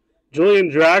 Julian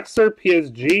Draxler,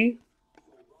 PSG.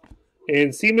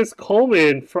 And Seamus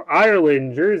Coleman for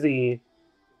Ireland, jersey.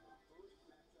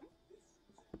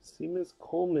 Seamus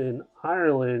Coleman,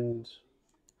 Ireland.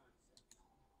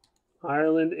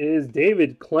 Ireland is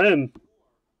David Clem.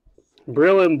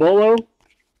 Brill and Bolo.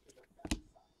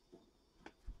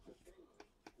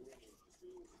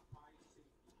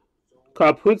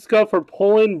 Kaputska for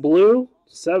Poland, blue.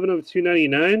 7 of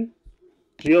 299.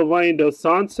 Giovanni Dos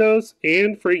Santos.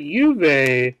 And for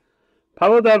Juve,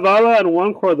 Paulo Dybala and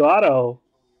Juan Cuadrado.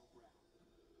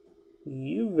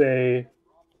 Juve.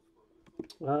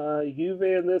 Juve,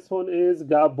 and this one is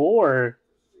Gabor.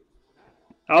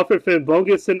 Alfred Van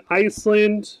Bogason,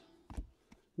 Iceland.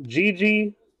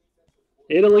 Gigi,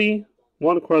 Italy.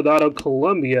 Juan Cuadrado,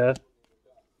 Colombia.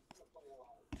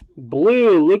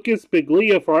 Blue, Lucas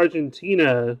Biglia for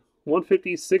Argentina.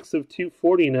 156 of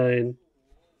 249.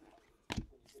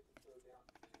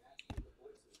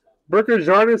 Berker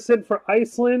Jarnison for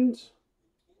Iceland.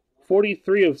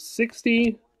 43 of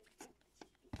 60.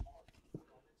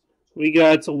 We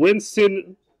got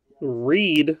Winston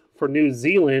Reid for New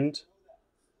Zealand.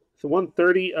 So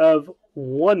 130 of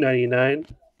 199.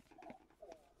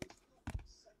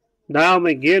 Niall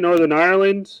McGinn, Northern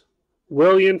Ireland.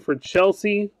 Willian for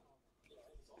Chelsea.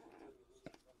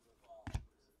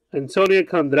 Antonio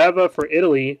Candreva for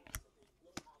Italy.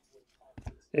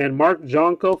 And Mark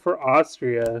Jonko for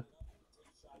Austria.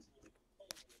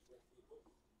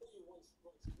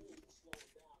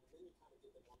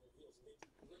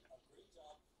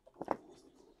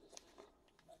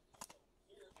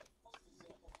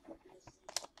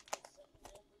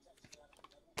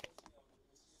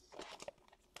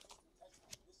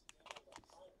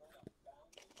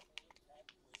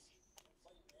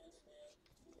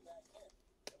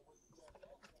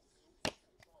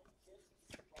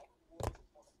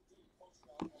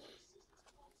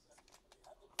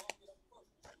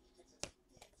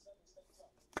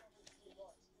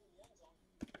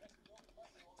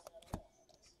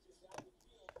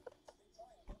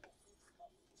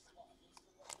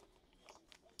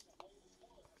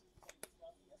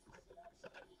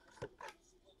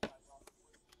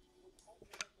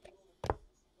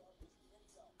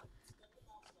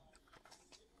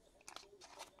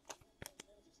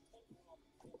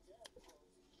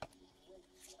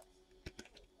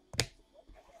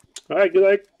 All right, good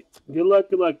luck. Good luck,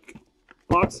 good luck.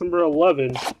 Box number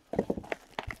 11.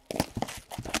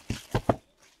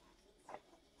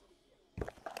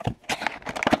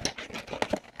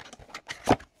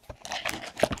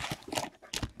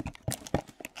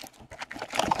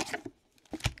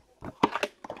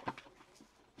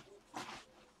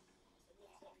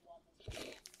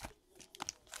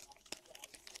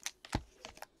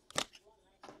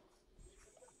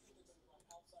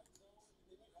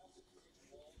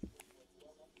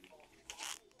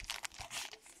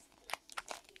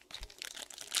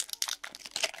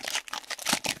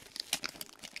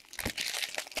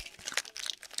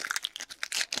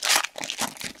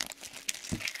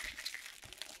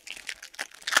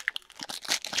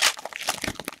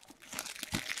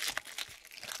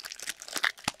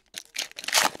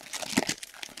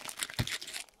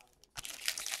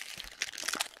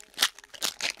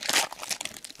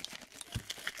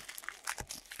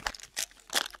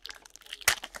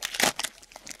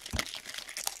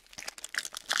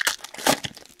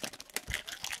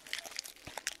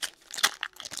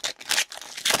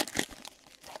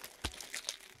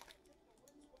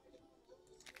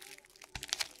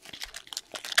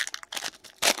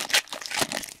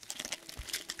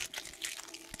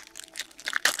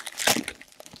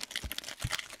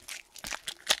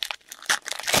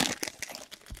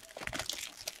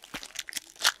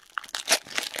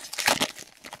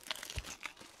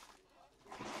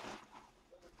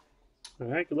 All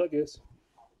right, good luck, guys.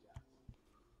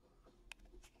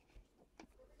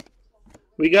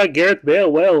 We got Gareth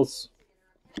Bale, Wales.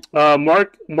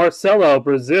 Marcelo,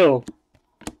 Brazil.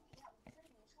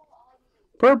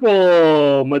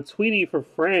 Purple, Matuidi for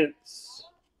France.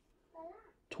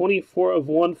 24 of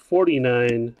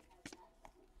 149.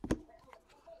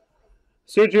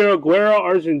 Sergio Aguero,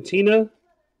 Argentina.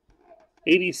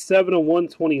 87 of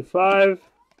 125.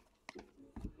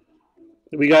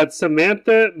 We got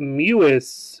Samantha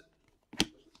Mewis,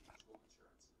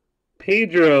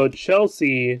 Pedro,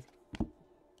 Chelsea.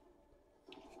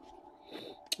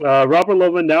 Robert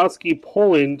Lewandowski,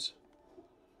 Poland.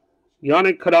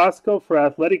 Yannick Carrasco for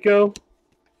Atletico.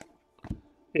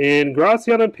 And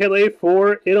Graziano Pele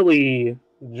for Italy.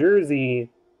 Jersey.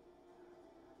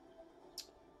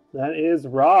 That is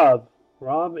Rob.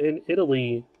 Rob in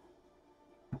Italy.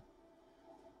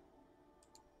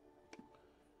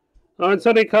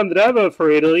 Antonio Candreva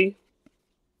for Italy.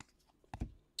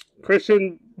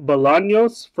 Christian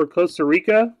Bolaños for Costa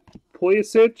Rica.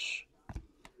 Pulisic.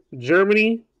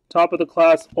 Germany. Top of the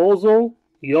class Ozil.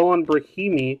 Johan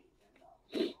Brahimi.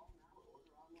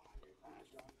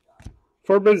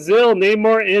 For Brazil,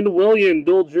 Neymar and Willian.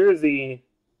 Dual jersey.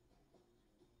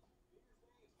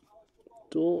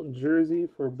 Dual jersey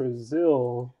for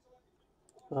Brazil.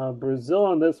 Brazil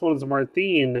on this one is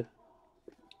Martin.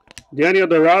 Daniel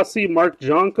De Rossi, Mark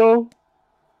Jonko.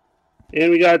 And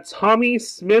we got Tommy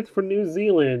Smith for New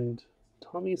Zealand.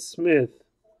 Tommy Smith.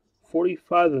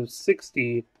 45 of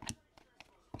 60.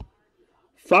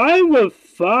 5 of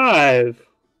 5.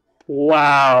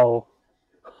 Wow.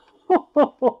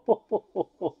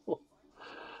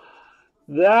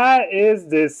 That is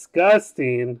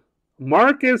disgusting.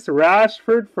 Marcus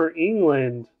Rashford for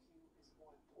England.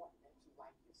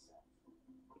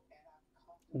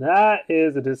 That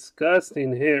is a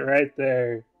disgusting hit right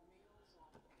there.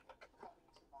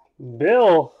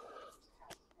 Bill,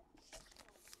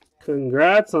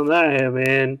 congrats on that hit,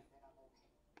 man.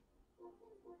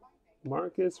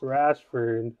 Marcus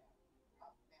Rashford.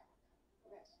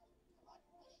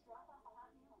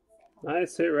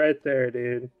 Nice hit right there,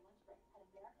 dude.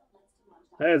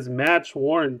 That is match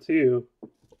worn, too.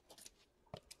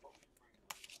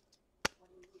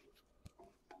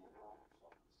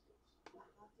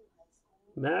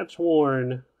 Match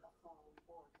worn.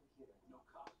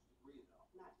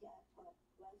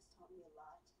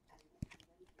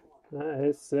 That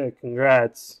is sick.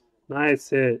 Congrats. Nice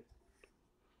hit.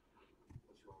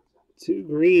 2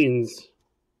 greens.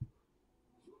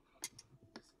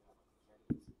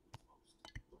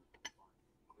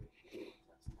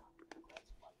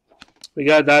 We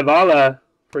got Dybala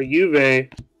for Juve.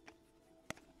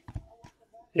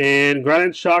 And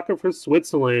Granit Xhaka for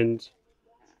Switzerland.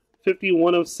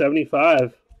 51 of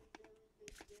 75.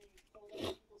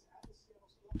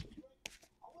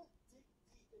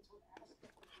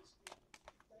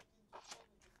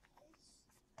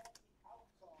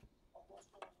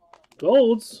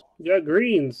 Golds. We got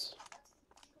greens.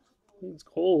 It's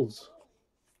golds.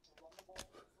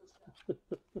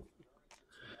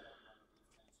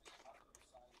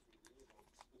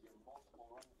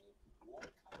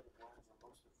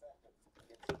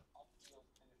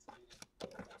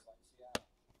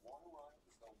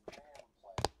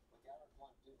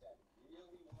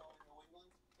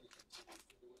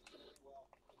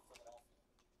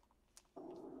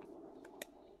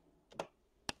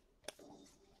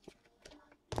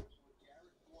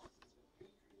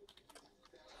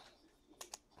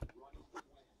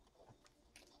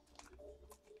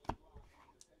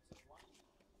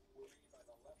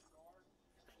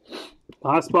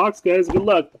 Last box, guys. Good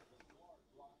luck.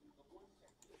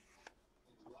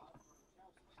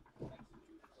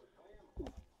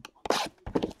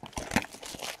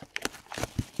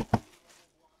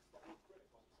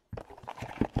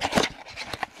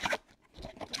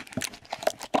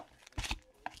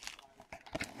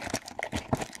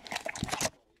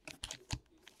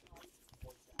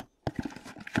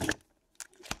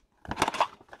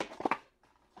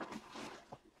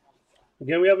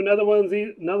 Again, we have another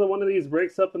one of these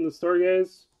breaks up in the store,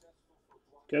 guys.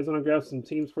 You guys want to grab some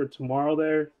teams for tomorrow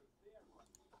there?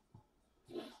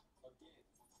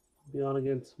 Be on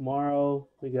again tomorrow.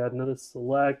 We got another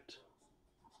select.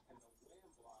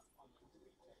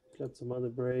 Got some other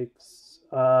breaks.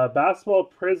 Basketball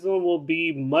Prism will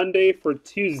be Monday for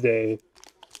Tuesday.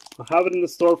 I'll have it in the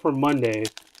store for Monday.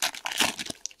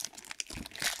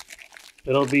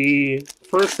 It'll be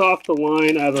first off the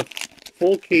line. I have a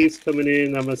full case coming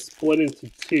in. I'm going to split into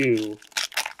 2.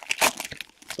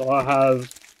 So I'll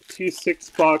have 2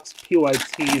 6-box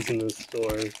PYTs in the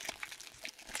store.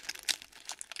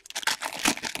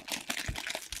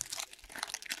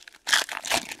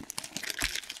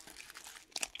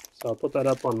 So I'll put that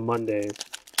up on Monday.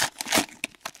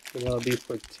 So that'll be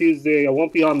for Tuesday. I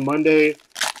won't be on Monday.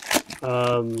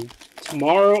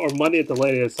 Tomorrow or Monday at the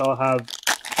latest, I'll have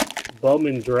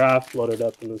Bowman Draft loaded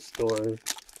up in the store.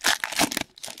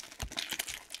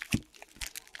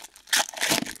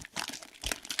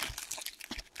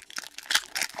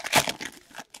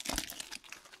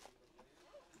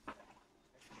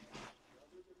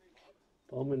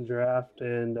 Bowman draft,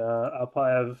 and I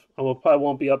probably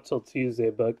won't be up till Tuesday,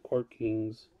 but Court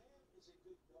Kings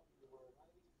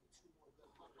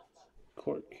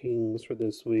for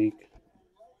this week.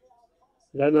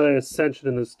 Got another Ascension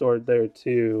in the store there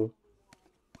too.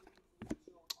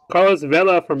 Carlos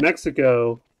Vela from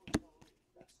Mexico.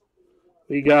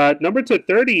 We got number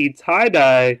 230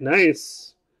 tie-dye.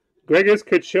 Nice. Gregor's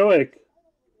Kachowiak.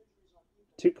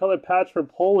 2-color patch for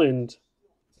Poland.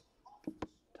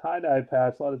 Tie-dye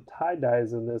patch. A lot of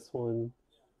tie-dyes in this one.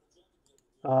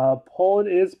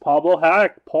 Poland is Pablo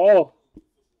Hack. Paul.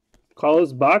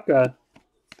 Carlos Baca.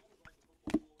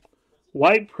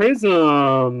 White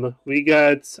Prism. We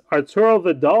got Arturo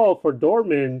Vidal for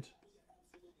Dortmund.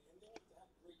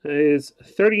 It is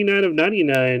 39 of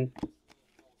 99.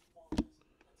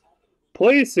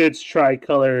 Pulisic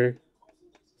tricolor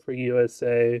for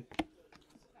USA.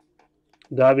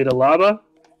 David Alaba.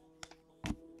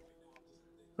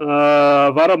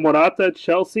 Vada Morata,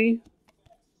 Chelsea.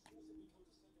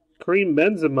 Karim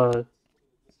Benzema.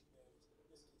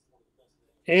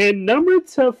 And number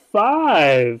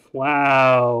 2/5.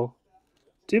 Wow.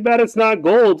 Too bad it's not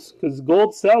gold, because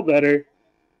gold sell better.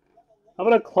 How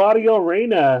about a Claudio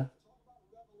Reyna?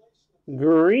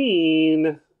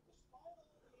 Green.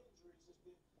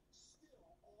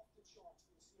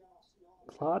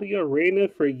 Claudio Reyna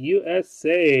for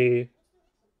USA.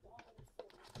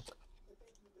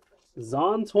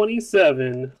 Zon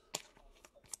 27.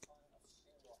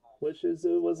 Wishes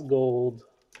it was gold.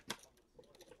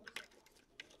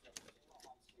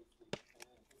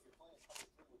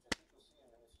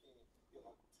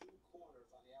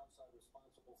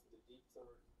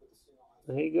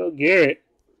 There you go, Garrett.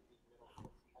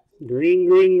 Green,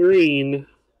 green, green.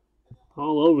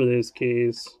 All over this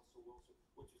case.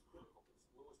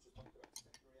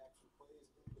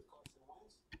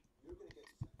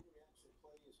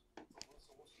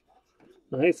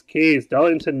 Nice case.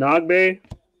 Darlington Nagbe.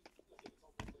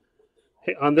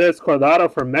 Hey, Andres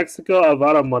Cordado for Mexico.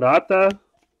 Alvaro Morata.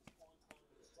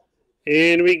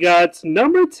 And we got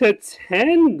number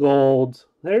 10 gold.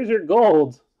 There's your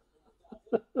gold.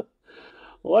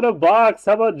 What a box.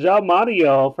 How about João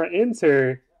Mario for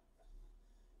Inter?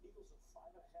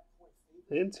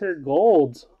 Inter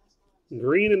gold.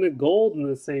 Green and the gold in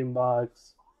the same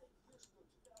box.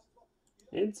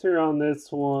 Inter on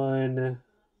this one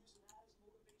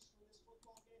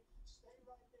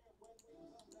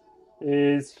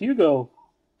is Hugo.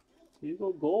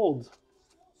 Hugo gold.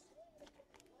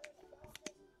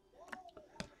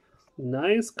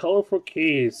 Nice colorful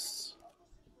case.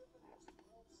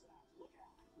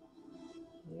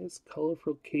 Nice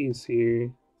colorful case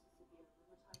here.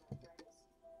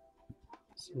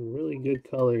 Some really good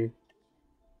color.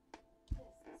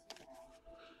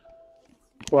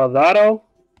 Guardado,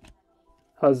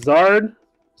 Hazard,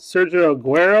 Sergio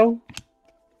Aguero,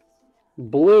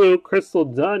 blue, Crystal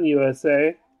Dunn,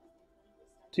 USA,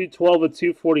 212 of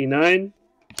 249,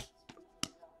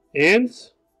 and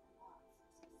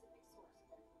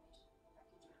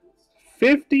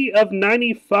 50 of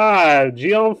 95,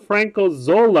 Gianfranco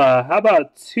Zola. How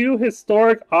about 2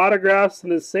 historic autographs in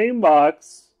the same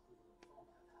box?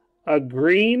 A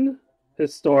green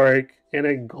historic and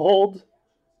a gold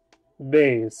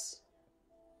base.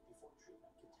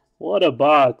 What a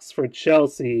box for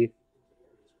Chelsea.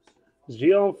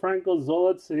 Gianfranco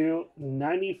Zola to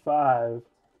 95.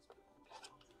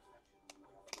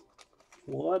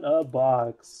 What a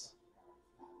box.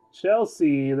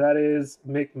 Chelsea, that is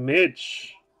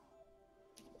McMitch.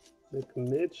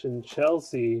 McMitch and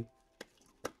Chelsea.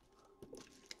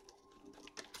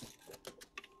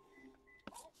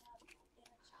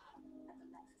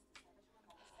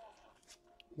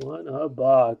 What a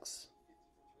box.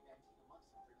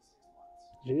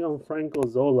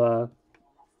 Gianfranco Zola.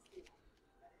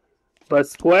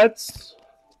 Busquets.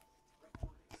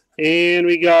 And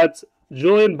we got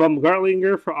Julian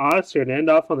Baumgartlinger for Austria and end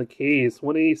off on the case.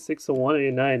 186 to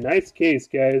 189. Nice case,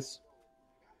 guys.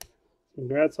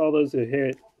 Congrats all those who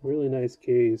hit. Really nice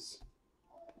case.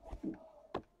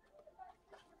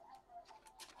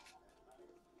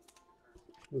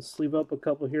 We'll sleeve up a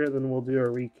couple here, then we'll do a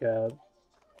recap.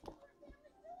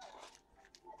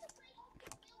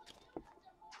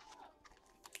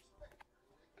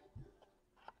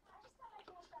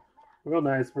 Real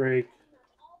nice break.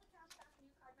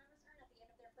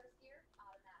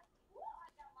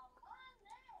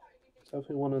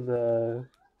 Definitely one of the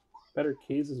better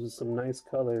cases with some nice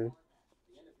color.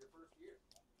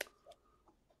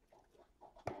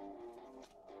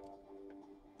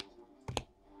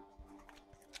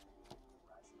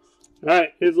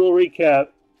 Alright, here's a little recap.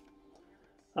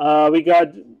 We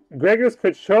got Gregor's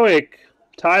Kachowiak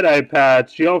Tie-dye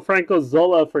patch. Gianfranco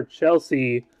Zola for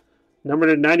Chelsea. Number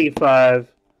to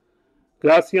 95.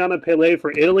 Graziano Pele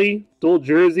for Italy. Dual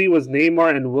jersey was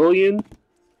Neymar and Willian.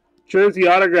 Jersey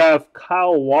autograph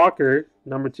Kyle Walker.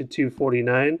 Number to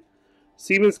 249.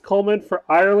 Seamus Coleman for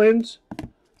Ireland.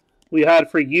 We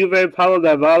had for Juve, Paulo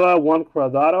Dybala, Juan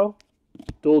Cuadrado.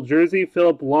 Dual jersey,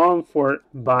 Philip Long for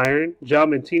Bayern.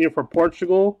 João Moutinho for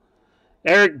Portugal.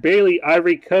 Eric Bailey,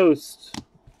 Ivory Coast.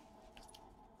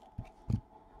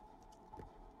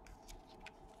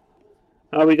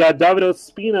 We got David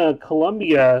Ospina,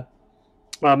 Colombia.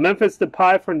 Memphis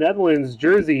Depay for Netherlands,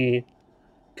 jersey.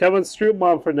 Kevin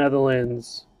Strootman for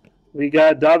Netherlands. We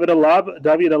got David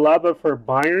Alaba for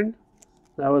Bayern.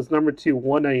 That was number 2,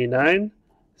 199.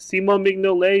 Simon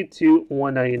Mignolet to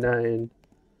 199.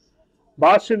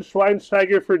 Bastian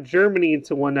Schweinsteiger for Germany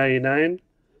to 199.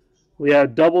 We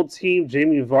have double team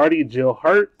Jamie Vardy, Joe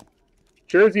Hart.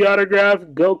 Jersey autograph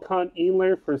Gökhan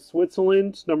Inler for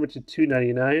Switzerland, number to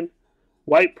 299.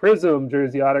 White Prism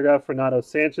jersey autograph Fernando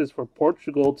Sanchez for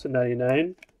Portugal to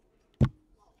 99.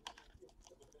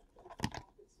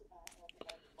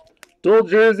 Dual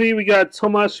jersey, we got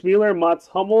Tomas Müller, Mats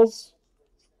Hummels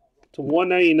to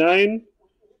 199.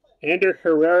 Ander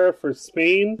Herrera for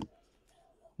Spain.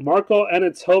 Marko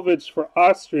Anatovic for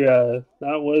Austria.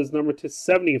 That was number to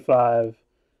 75.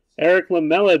 Eric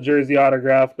Lamela jersey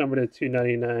autograph, number to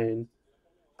 299.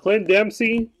 Clint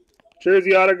Dempsey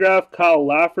jersey autograph, Kyle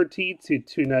Lafferty to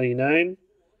 299.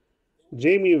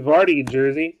 Jamie Vardy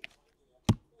jersey.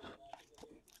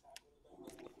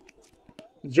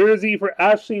 Jersey for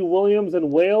Ashley Williams in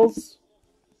Wales.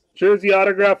 Jersey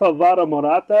autograph Alvaro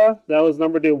Morata. That was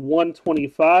number to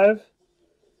 125.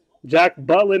 Jack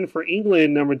Butland for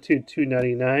England, number 2,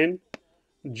 299.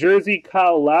 Jersey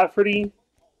Kyle Lafferty.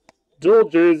 Dual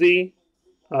jersey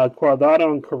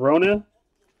Cuadrado and Corona.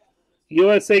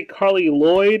 USA Carly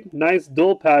Lloyd. Nice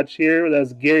dual patch here.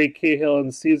 That's Gary Cahill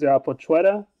and Cesar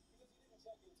Alpochueta.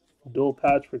 Dual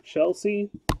patch for Chelsea.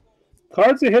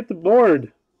 Cards that hit the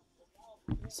board.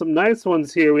 Some nice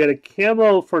ones here. We had a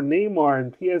camo for Neymar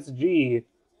and PSG.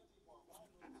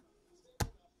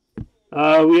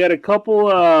 We had a couple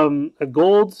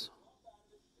golds,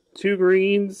 2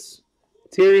 greens.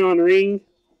 Thierry Henry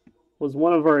was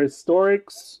one of our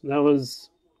historics. That was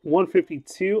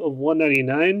 152 of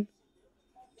 199.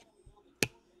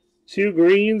 2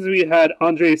 greens. We had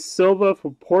Andre Silva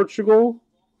for Portugal.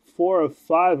 4 of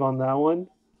 5 on that one.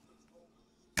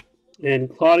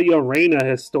 And Claudio Reyna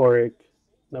historic.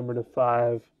 Number to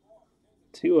 5.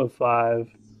 2 of 5.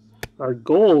 Our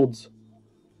golds.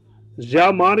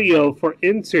 João Mario for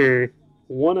Inter.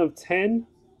 1 of 10.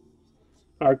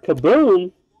 Our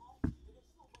Kaboom.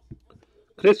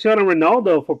 Cristiano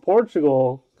Ronaldo for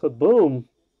Portugal. Kaboom.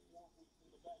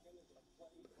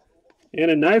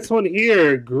 And a nice one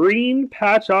here. Green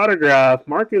patch autograph.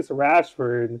 Marcus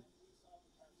Rashford.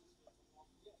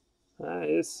 That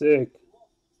is sick.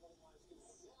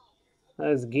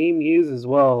 That is game used as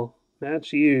well.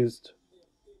 Match used.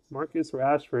 Marcus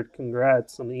Rashford.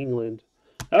 Congrats on England.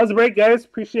 That was a break, guys.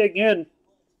 Appreciate it again.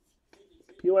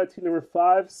 PYT number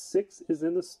 5. 6 is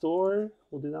in the store.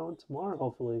 We'll do that one tomorrow,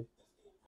 hopefully.